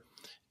Miller,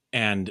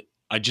 and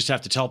I just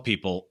have to tell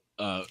people,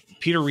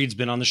 Peter Reed's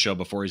been on the show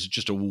before. He's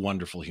just a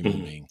wonderful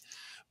human being.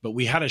 But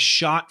we had a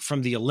shot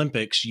from the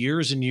Olympics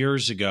years and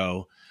years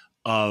ago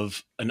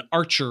of an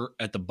archer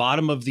at the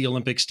bottom of the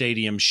Olympic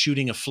Stadium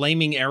shooting a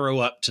flaming arrow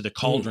up to the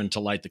cauldron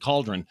to light the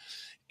cauldron.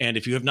 And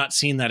if you have not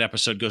seen that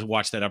episode, go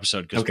watch that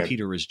episode because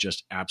Peter is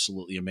just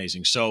absolutely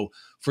amazing. So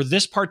for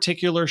this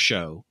particular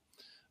show,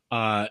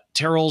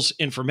 Terrell's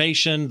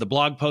information, the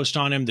blog post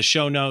on him, the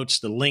show notes,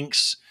 the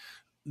links,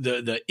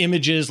 the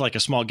images, like a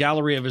small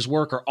gallery of his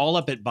work, are all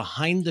up at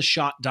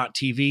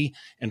behindtheshot.tv.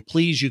 And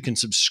please, you can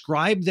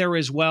subscribe there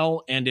as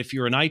well. And if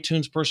you're an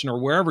iTunes person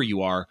or wherever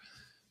you are,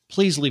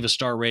 please leave a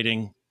star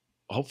rating,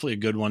 hopefully a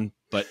good one.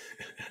 but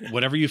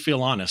whatever you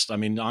feel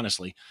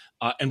honestly.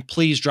 And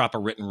please drop a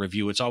written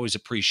review. It's always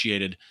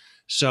appreciated.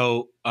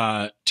 So,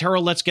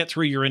 Terrell, let's get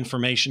through your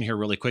information here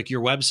really quick.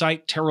 Your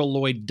website,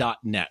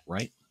 terrelllloyd.net,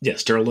 right?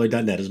 Yes,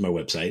 terrelllloyd.net is my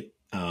website.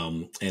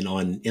 And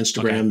on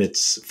Instagram,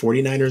 It's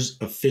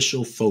 49ers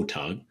Official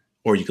Photog,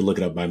 or you can look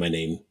it up by my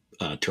name,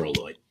 Terrell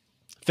Lloyd.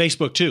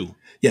 Facebook too.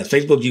 Yes,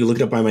 Facebook, you can look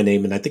it up by my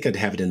name, and I think I'd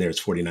have it in there.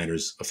 It's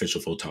 49ers Official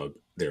Photog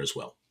there as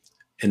well.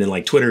 And then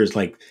like Twitter is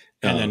like...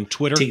 and then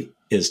Twitter?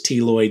 is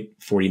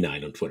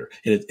TLloyd49 on Twitter.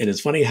 And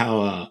it's funny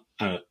how...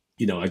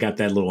 I got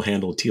that little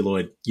handle, T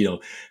Lloyd.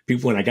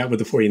 People, when I got with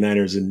the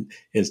 49ers, and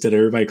instead of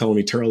everybody calling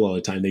me Terrell all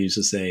the time, they used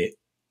to say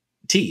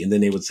T, and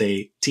then they would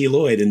say T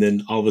Lloyd. And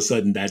then all of a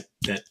sudden that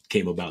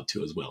came about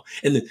too as well.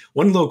 And then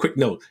one little quick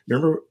note,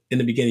 remember in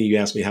the beginning, you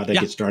asked me how did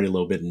I get started a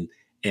little bit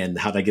and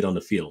how did I get on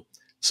the field?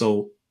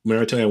 So when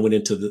I tell you, I went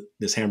into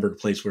this hamburger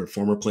place where a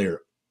former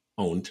player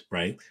owned,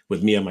 right,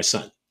 with me and my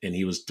son, and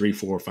he was 3,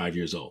 4, 5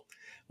 years old.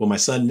 Well, my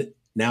son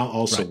now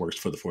also works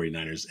for the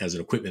 49ers as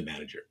an equipment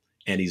manager.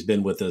 And he's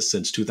been with us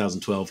since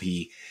 2012.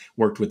 He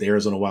worked with the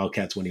Arizona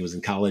Wildcats when he was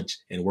in college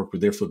and worked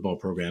with their football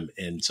program.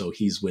 And so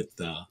he's with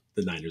the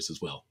Niners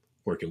as well,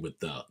 working with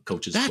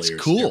coaches, That's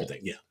players, cool.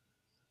 everything. Yeah.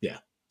 Yeah.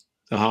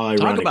 So how ironic.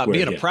 Talk about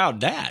being a proud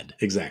dad.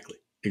 Exactly.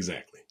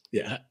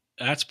 Yeah.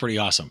 That's pretty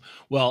awesome.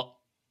 Well,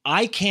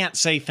 I can't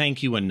say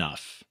thank you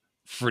enough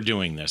for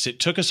doing this. It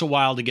took us a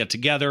while to get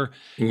together,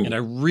 and I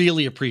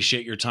really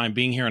appreciate your time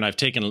being here. And I've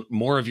taken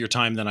more of your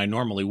time than I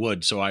normally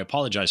would, so I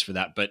apologize for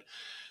that. But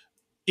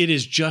it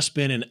has just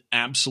been an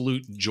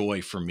absolute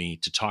joy for me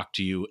to talk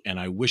to you, and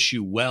I wish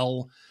you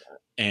well,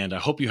 and I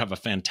hope you have a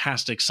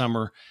fantastic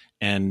summer,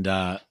 and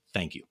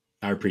thank you.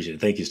 I appreciate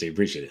it. Thank you, Steve.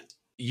 Appreciate it.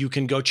 You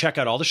can go check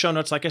out all the show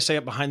notes, like I say,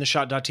 at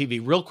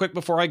behindtheshot.tv. Real quick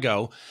before I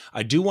go,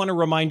 I do want to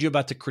remind you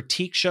about the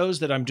critique shows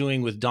that I'm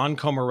doing with Don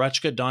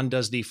Komarechka. Don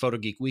does the Photo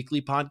Geek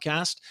Weekly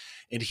podcast,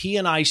 and he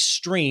and I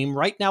stream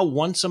right now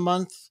once a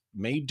month,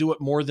 may do it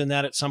more than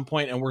that at some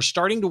point. And we're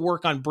starting to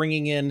work on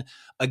bringing in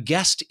a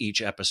guest each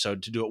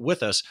episode to do it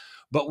with us.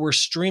 But we're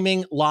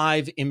streaming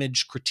live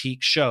image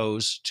critique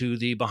shows to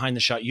the Behind the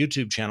Shot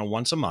YouTube channel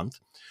once a month.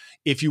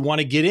 If you want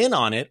to get in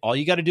on it, all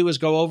you got to do is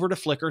go over to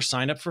Flickr,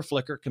 sign up for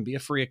Flickr. It can be a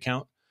free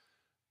account.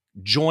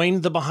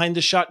 Join the Behind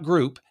the Shot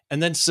group,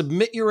 and then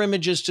submit your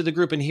images to the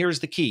group. And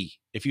here's the key.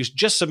 If you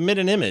just submit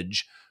an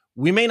image,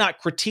 we may not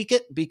critique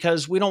it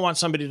because we don't want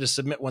somebody to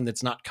submit one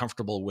that's not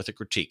comfortable with a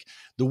critique.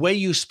 The way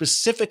you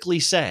specifically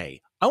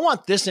say, I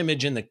want this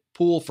image in the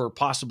pool for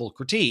possible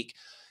critique,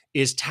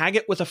 is tag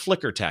it with a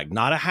Flickr tag,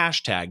 not a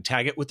hashtag.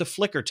 Tag it with a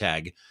Flickr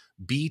tag,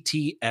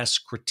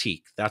 BTS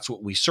critique. That's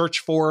what we search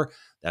for.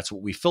 That's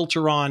what we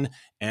filter on.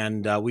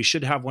 And we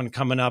should have one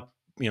coming up.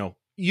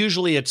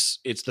 Usually it's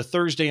the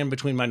Thursday in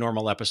between my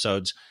normal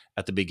episodes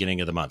at the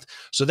beginning of the month.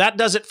 So that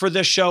does it for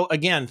this show.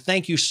 Again,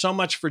 thank you so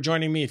much for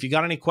joining me. If you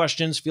got any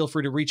questions, feel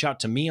free to reach out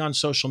to me on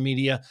social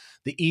media.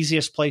 The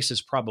easiest place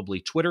is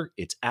probably Twitter.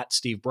 It's at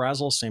Steve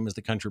Brazill, same as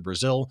the country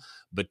Brazill,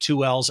 but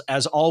 2 L's.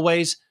 As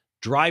always,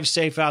 drive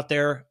safe out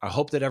there. I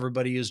hope that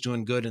everybody is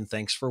doing good, and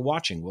thanks for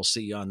watching. We'll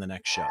see you on the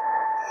next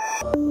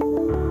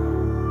show.